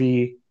Pro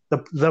V,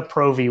 the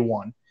Pro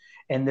V1,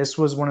 and this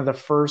was one of the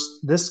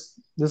first. This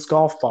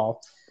golf ball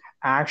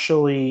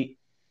actually,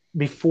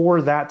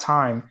 before that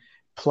time,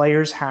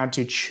 players had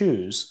to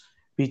choose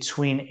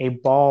between a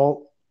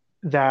ball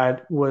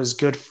that was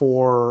good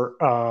for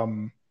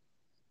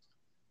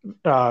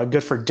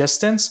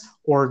distance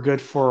or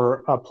good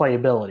for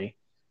playability.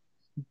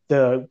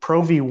 The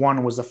Pro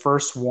V1 was the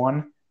first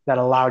one that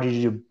allowed you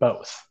to do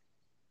both.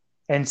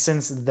 And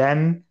since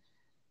then,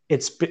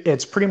 it's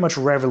pretty much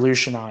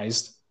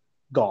revolutionized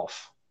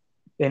golf.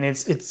 And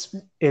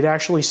it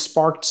actually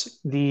sparked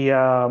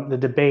the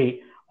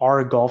debate: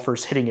 are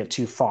golfers hitting it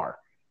too far?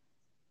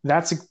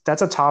 That's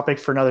a topic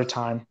for another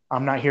time.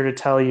 I'm not here to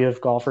tell you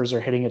if golfers are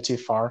hitting it too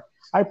far.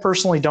 I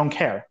personally don't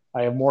care.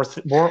 I have more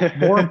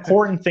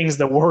important things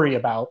to worry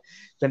about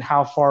than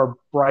how far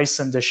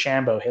Bryson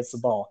DeChambeau hits the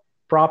ball.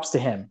 Props to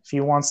him. If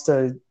he wants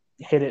to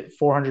hit it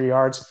 400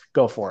 yards,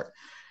 go for it.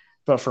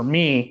 But for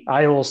me,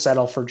 I will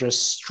settle for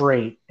just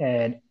straight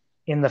and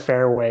in the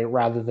fairway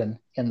rather than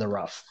in the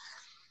rough.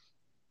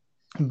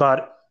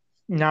 But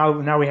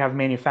now we have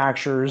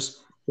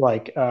manufacturers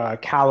like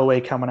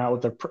Callaway coming out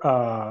with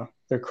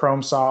their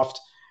Chrome Soft.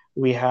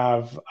 We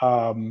have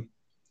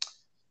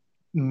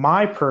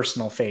my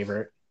personal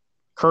favorite,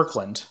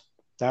 Kirkland.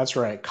 That's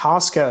right,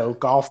 Costco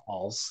golf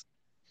balls.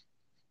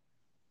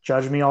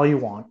 Judge me all you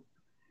want.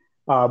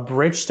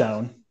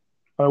 Bridgestone.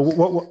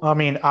 I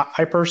mean,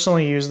 I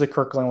personally use the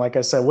Kirkland. Like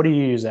I said, what do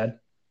you use, Ed?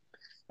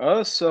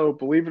 So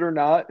believe it or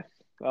not,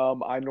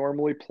 I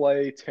normally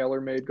play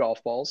TaylorMade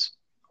golf balls.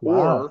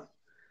 Wow. Or,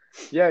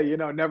 yeah,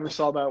 never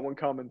saw that one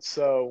coming.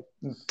 So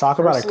Talk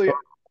about a personally,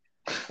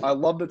 I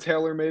love the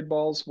TaylorMade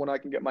balls when I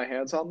can get my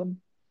hands on them.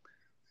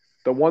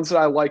 The ones that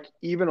I like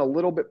even a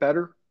little bit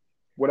better,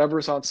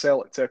 whatever's on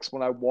sale at Tix.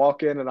 When I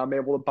walk in and I'm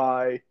able to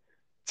buy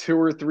two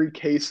or three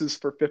cases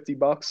for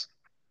 $50,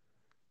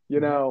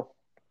 you know,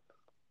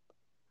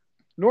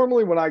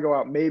 normally when I go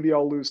out, maybe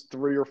I'll lose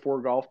three or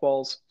four golf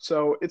balls.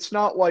 So it's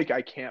not like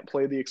I can't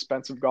play the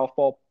expensive golf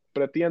ball.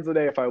 But at the end of the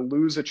day, if I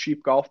lose a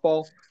cheap golf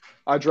ball,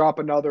 I drop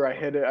another, I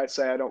hit it, I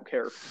say I don't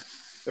care.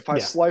 If I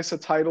yeah. slice a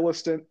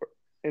Titleist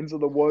into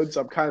the woods,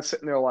 I'm kind of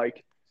sitting there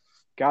like,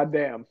 God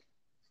damn,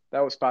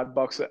 that was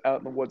 $5 out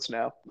in the woods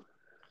now.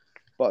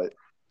 But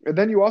and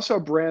then you also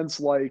have brands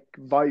like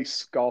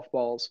Vice golf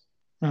balls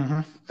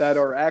Mm-hmm. that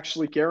are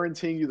actually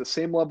guaranteeing you the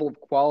same level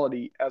of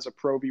quality as a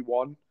Pro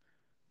V1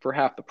 for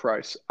half the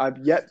price. I've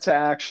yet to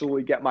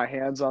actually get my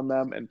hands on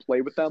them and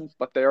play with them,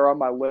 but they're on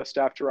my list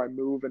after I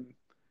move. And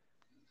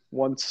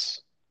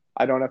once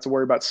I don't have to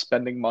worry about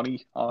spending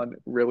money on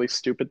really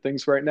stupid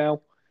things right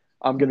now,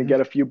 I'm going to Mm-hmm.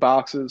 get a few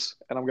boxes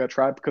and I'm going to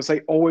try it because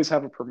they always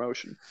have a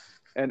promotion.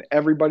 And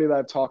everybody that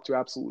I've talked to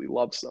absolutely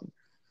loves them.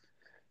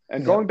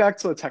 And going Yep. back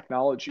to the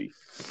technology,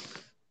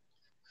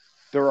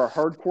 there are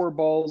hardcore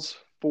balls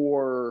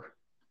for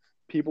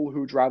people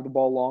who drive the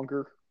ball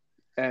longer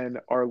and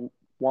are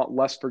want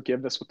less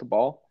forgiveness with the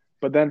ball.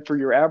 But then for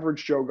your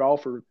average Joe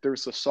golfer,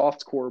 there's the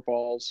soft core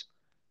balls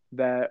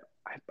that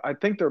I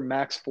think they're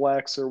Max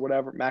Flex or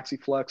whatever,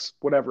 Maxi Flex,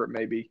 whatever it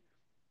may be.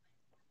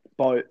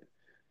 But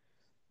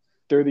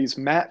they're these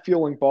matte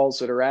feeling balls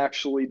that are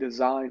actually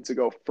designed to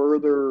go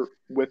further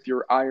with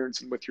your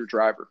irons and with your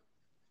driver.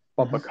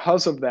 But Mm-hmm.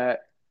 because of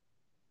that,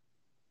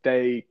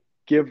 they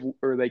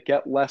they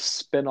get less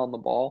spin on the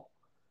ball.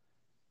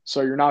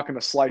 So you're not going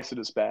to slice it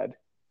as bad.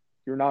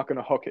 You're not going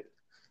to hook it.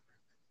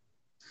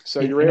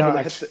 So You, you're you know, able to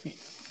I, hit the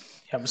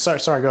yeah,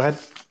 sorry, go ahead.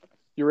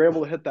 you're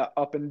able to hit that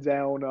up and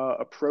down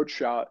approach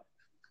shot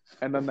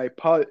and then they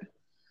putt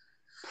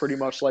pretty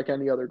much like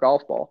any other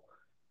golf ball.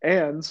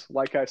 And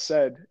like I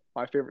said,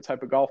 my favorite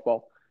type of golf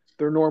ball,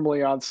 they're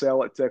normally on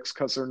sale at Dick's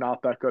because they're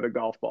not that good at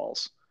golf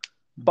balls.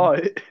 Mhm.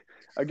 But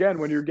again,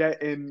 when you're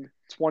getting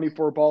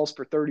 24 balls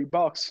for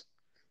 $30,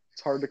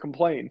 it's hard to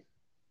complain.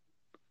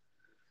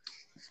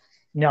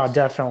 No,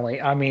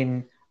 definitely. I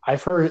mean,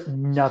 I've heard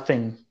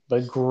nothing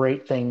but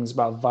great things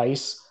about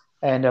Vice.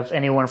 And if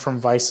anyone from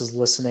Vice is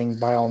listening,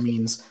 by all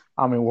means,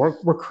 I mean,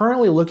 we're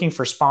currently looking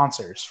for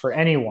sponsors for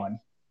anyone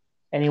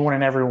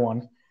and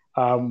everyone.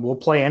 We'll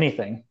play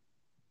anything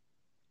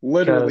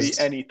Literally because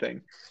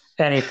anything.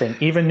 anything,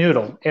 even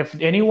Noodle. If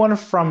anyone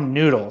from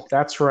Noodle,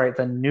 that's right,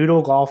 the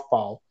Noodle Golf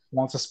Ball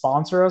wants to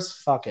sponsor us,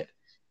 fuck it.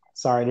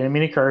 Sorry, I didn't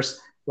mean to curse,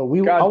 but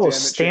God damn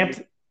it,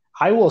 Jamie.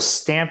 I will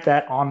stamp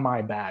that on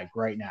my bag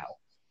right now.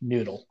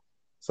 Noodle.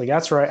 It's like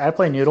that's right. I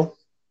play Noodle.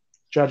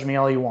 Judge me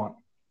all you want.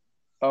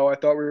 Oh, I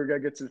thought we were gonna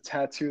get to the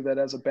tattoo that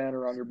has a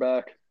banner on your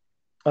back.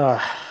 Uh,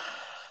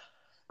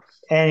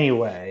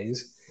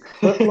 anyways,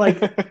 but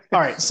like, all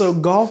right. So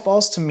golf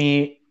balls to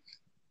me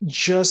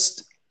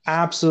just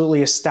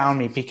absolutely astound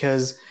me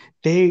because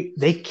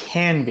they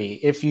can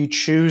be if you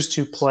choose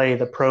to play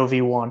the Pro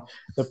V1,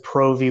 the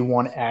Pro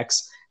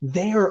V1X.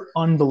 They are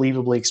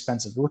unbelievably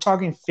expensive. We're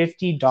talking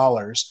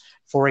 $50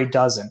 for a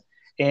dozen.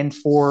 And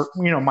for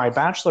my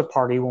bachelor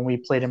party when we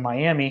played in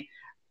Miami,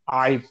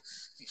 I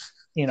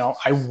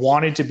I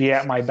wanted to be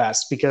at my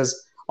best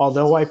because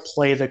although I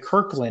play the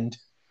Kirkland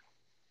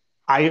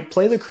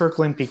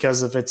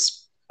because of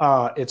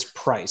its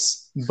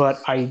price. But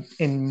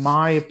in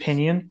my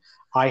opinion,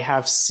 I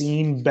have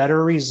seen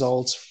better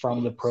results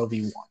from the Pro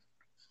V1.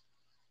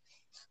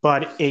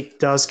 But it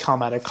does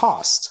come at a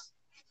cost.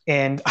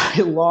 And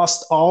I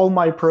lost all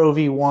my Pro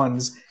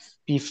V1s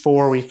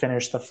before we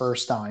finished the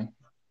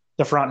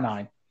front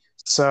nine.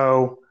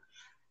 So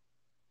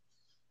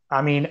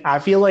I mean, I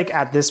feel like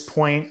at this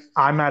point,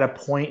 I'm at a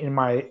point in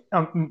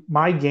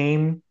my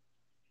game.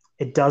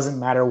 It doesn't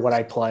matter what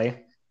I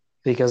play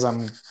because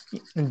I'm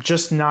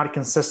just not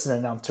consistent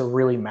enough to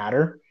really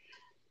matter.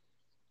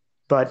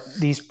 But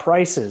these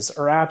prices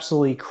are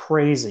absolutely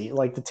crazy.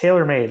 Like the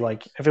TaylorMade,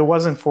 like if it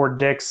wasn't for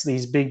Dick's,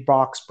 these big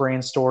box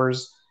brand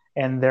stores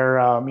and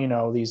their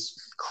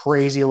these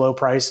crazy low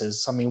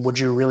prices. I mean, would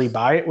you really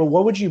buy it? Well,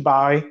 what would you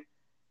buy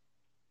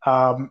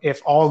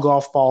if all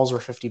golf balls were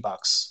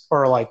 $50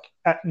 or like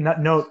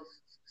no,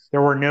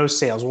 there were no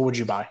sales? What would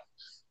you buy?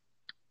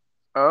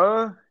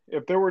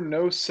 If there were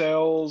no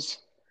sales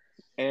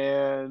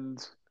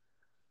and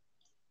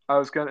I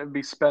was gonna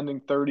be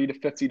spending $30 to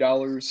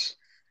 $50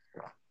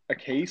 a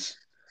case,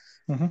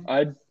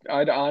 Mm-hmm.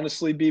 I'd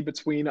honestly be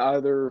between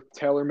either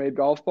TaylorMade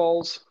golf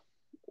balls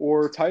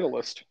or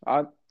Titleist.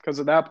 Because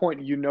at that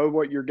point you know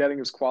what you're getting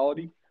is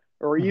quality,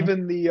 or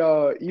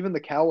Mm-hmm. even the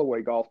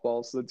Callaway golf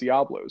balls, the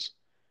Diablos.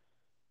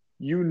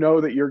 You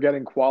know that you're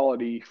getting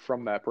quality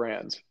from that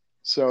brand.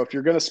 So if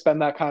you're gonna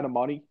spend that kind of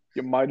money,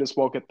 you might as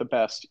well get the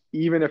best,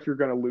 even if you're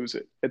gonna lose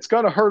it. It's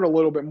gonna hurt a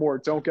little bit more.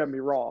 Don't get me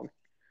wrong.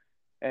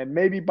 And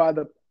maybe by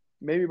the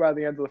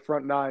end of the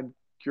front nine,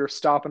 you're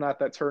stopping at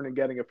that turn and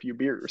getting a few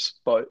beers,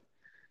 but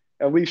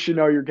at least you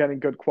know you're getting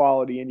good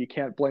quality and you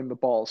can't blame the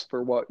balls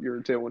for what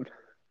you're doing.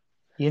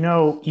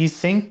 You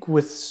think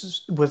with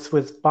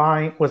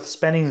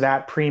spending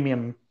that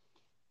premium,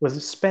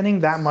 with spending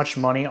that much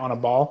money on a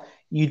ball,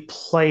 you'd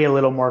play a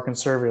little more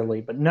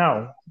conservatively. But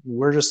no,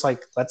 we're just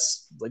like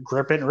let's like,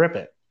 grip it and rip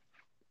it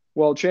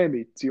Well,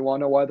 Jamie, do you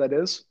want to know why that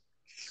is?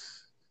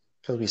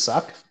 because we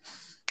suck.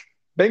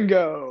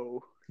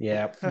 Bingo.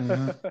 Yeah.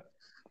 Mm-hmm.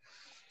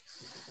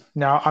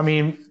 No, I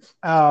mean,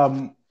 I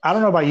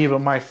don't know about you, but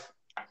my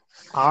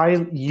I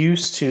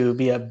used to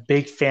be a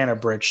big fan of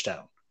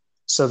Bridgestone.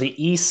 So the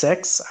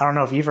E6, I don't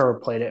know if you've ever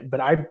played it, but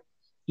I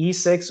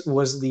E6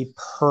 was the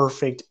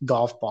perfect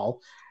golf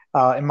ball.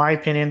 In my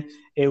opinion,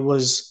 it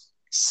was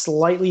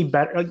slightly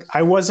better. Like,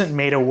 I wasn't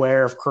made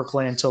aware of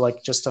Kirkland until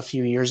like just a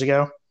few years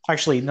ago.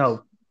 Actually,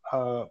 no,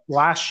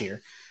 last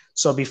year.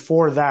 So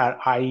before that,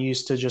 I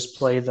used to just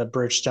play the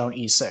Bridgestone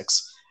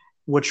E6,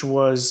 which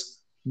was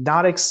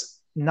not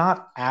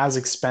as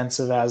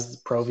expensive as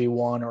the Pro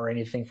V1 or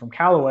anything from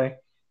Callaway,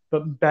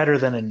 but better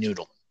than a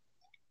noodle.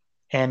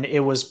 And it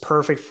was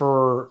perfect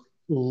for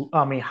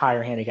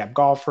higher handicap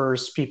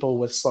golfers, people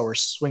with slower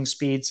swing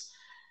speeds.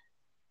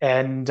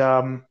 And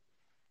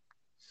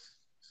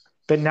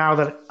but now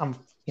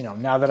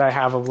that I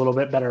have a little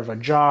bit better of a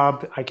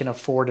job, I can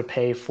afford to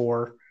pay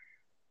for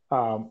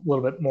a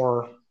little bit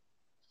more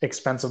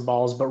expensive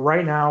balls. But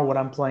right now, what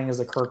I'm playing is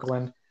a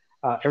Kirkland.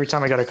 Every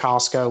time I go to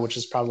Costco, which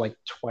is probably like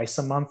twice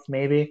a month,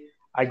 maybe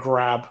I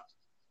grab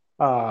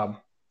um,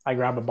 I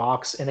grab a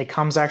box, and it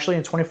comes actually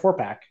in a 24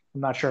 pack. I'm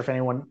not sure if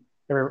anyone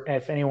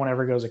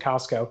ever goes to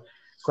Costco,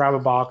 grab a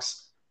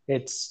box.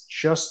 It's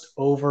just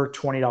over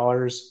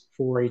 $20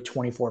 for a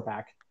 24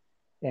 pack,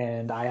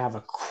 and I have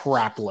a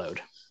crap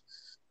load.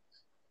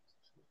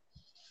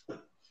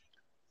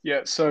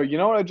 Yeah, so you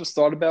know what I just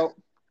thought about?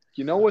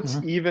 You know what's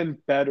Mm-hmm. even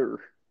better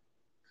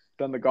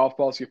than the golf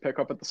balls you pick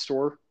up at the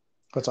store?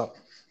 What's up?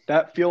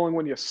 That feeling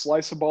when you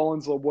slice a ball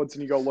into the woods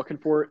and you go looking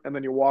for it, and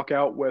then you walk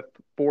out with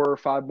 4 or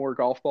 5 more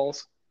golf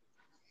balls.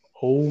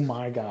 Oh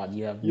my God,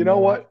 you have You know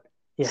no idea. what?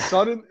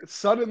 Yeah.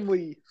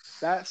 Suddenly,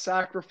 that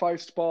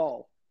sacrificed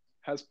ball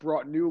has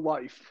brought new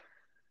life.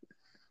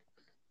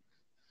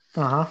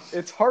 Uh-huh.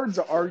 It's hard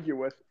to argue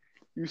with.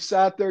 You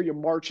sat there, you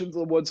march into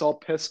the woods all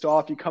pissed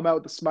off. You come out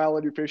with a smile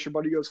on your face. Your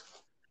buddy goes,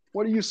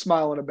 "What are you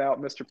smiling about,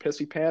 Mr.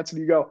 Pissy Pants?"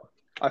 And you go,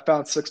 "I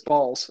found 6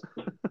 balls."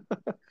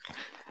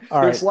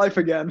 All There's right. life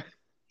again.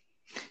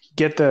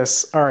 Get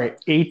this. All right.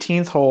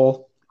 18th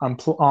hole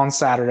on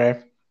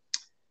Saturday.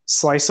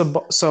 So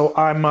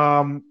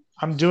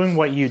I'm doing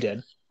what you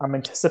did. I'm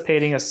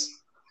anticipating a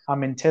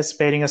I'm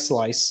anticipating a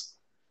slice.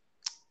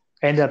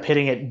 End up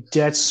hitting it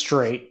dead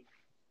straight.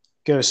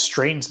 Goes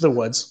straight into the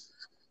woods.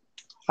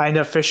 I end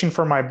up fishing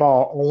for my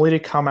ball only to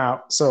come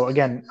out. So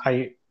again,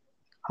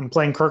 I'm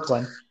playing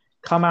Kirkland.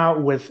 Come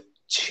out with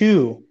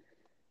two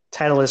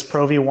Titleist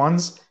Pro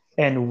V1s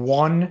and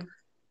one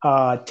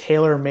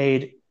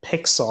tailor-made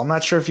Pixel. I'm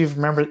not sure if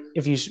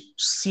you've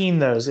seen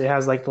those. It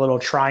has like the little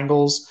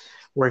triangles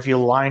where if you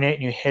line it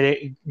and you hit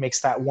it, it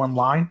makes that one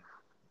line.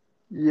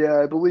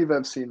 Yeah, I believe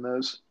I've seen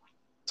those.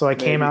 So I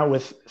came Maybe. out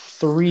with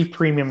three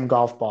premium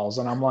golf balls,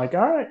 and I'm like,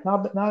 all right,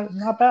 not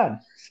bad.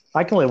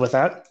 I can live with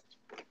that.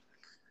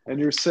 And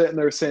you're sitting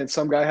there saying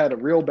some guy had a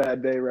real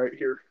bad day right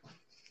here.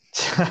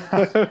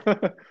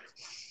 I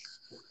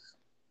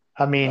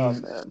Oh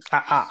mean, man.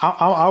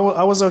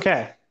 I was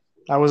okay.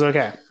 I was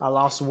okay. I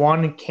lost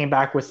one, came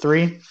back with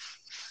three.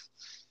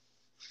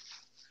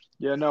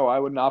 Yeah, no, I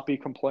would not be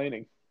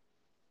complaining.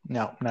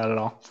 No, not at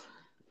all.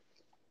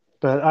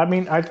 But I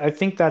mean, I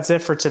think that's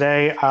it for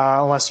today,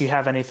 unless you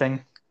have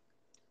anything.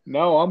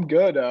 No, I'm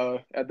good.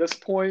 At this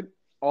point,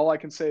 all I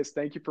can say is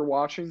thank you for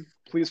watching.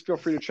 Please feel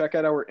free to check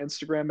out our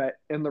Instagram at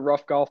In the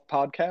Rough Golf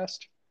Podcast.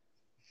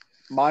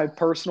 My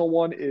personal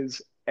one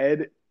is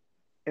Ed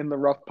in the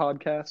Rough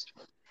Podcast.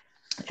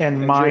 And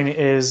And mine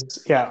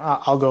is, yeah,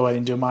 I'll go ahead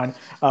and do mine.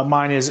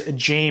 Mine is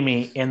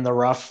Jamie in the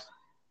rough.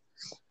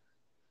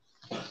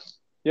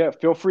 yeah,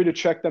 feel free to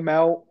check them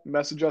out.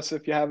 Message us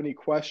if you have any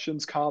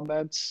questions,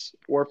 comments,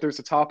 or if there's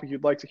a topic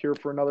you'd like to hear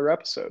for another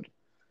episode.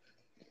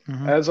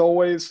 Mm-hmm. As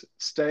always,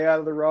 stay out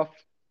of the rough,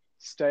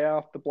 stay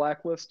off the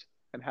blacklist,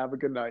 and have a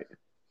good night.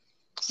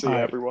 See All you,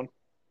 right. everyone.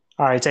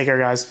 All right. Take care,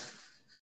 guys.